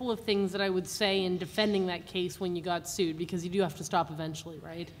there's a couple of things that I would say in defending that case when you got sued, because you do have to stop eventually,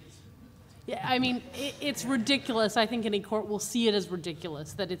 right? Yeah, I mean, it's ridiculous. I think any court will see it as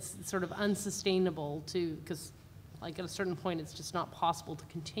ridiculous, that it's sort of unsustainable to, because like at a certain point it's just not possible to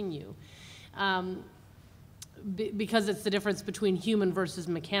continue. Because it's the difference between human versus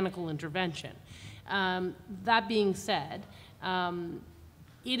mechanical intervention. That being said,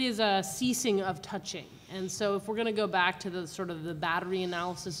 it is a ceasing of touching. And so if we're going to go back to the sort of the battery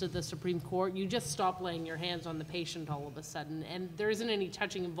analysis of the Supreme Court, you just stop laying your hands on the patient all of a sudden, and there isn't any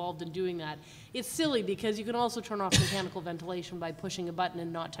touching involved in doing that. It's silly because you can also turn off mechanical ventilation by pushing a button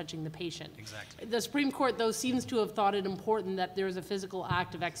and not touching the patient. Exactly. The Supreme Court, though, seems to have thought it important that there is a physical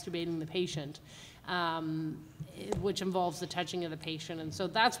act of extubating the patient, which involves the touching of the patient. And so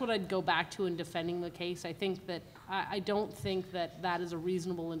that's what I'd go back to in defending the case. I think that I don't think that that is a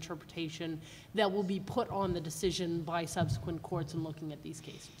reasonable interpretation that will be put on the decision by subsequent courts in looking at these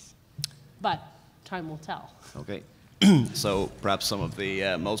cases. But time will tell. Okay. So perhaps some of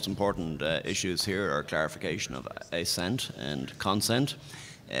the most important issues here are clarification of assent and consent,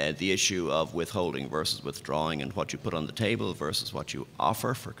 the issue of withholding versus withdrawing, and what you put on the table versus what you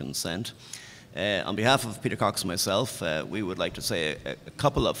offer for consent. On behalf of Peter Cox and myself, we would like to say a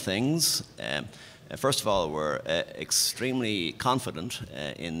couple of things. First of all, we're extremely confident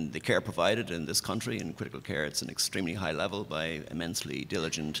in the care provided in this country. In critical care, it's an extremely high level by immensely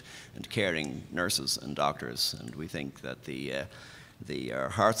diligent and caring nurses and doctors. And we think that our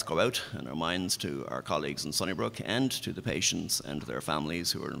hearts go out and our minds to our colleagues in Sunnybrook and to the patients and their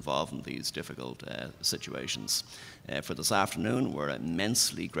families who are involved in these difficult situations. For this afternoon, we're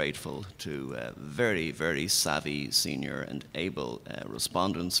immensely grateful to very, very savvy, senior and able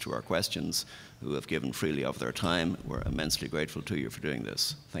respondents to our questions who have given freely of their time. We're immensely grateful to you for doing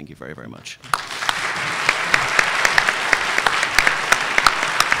this. Thank you very, very much.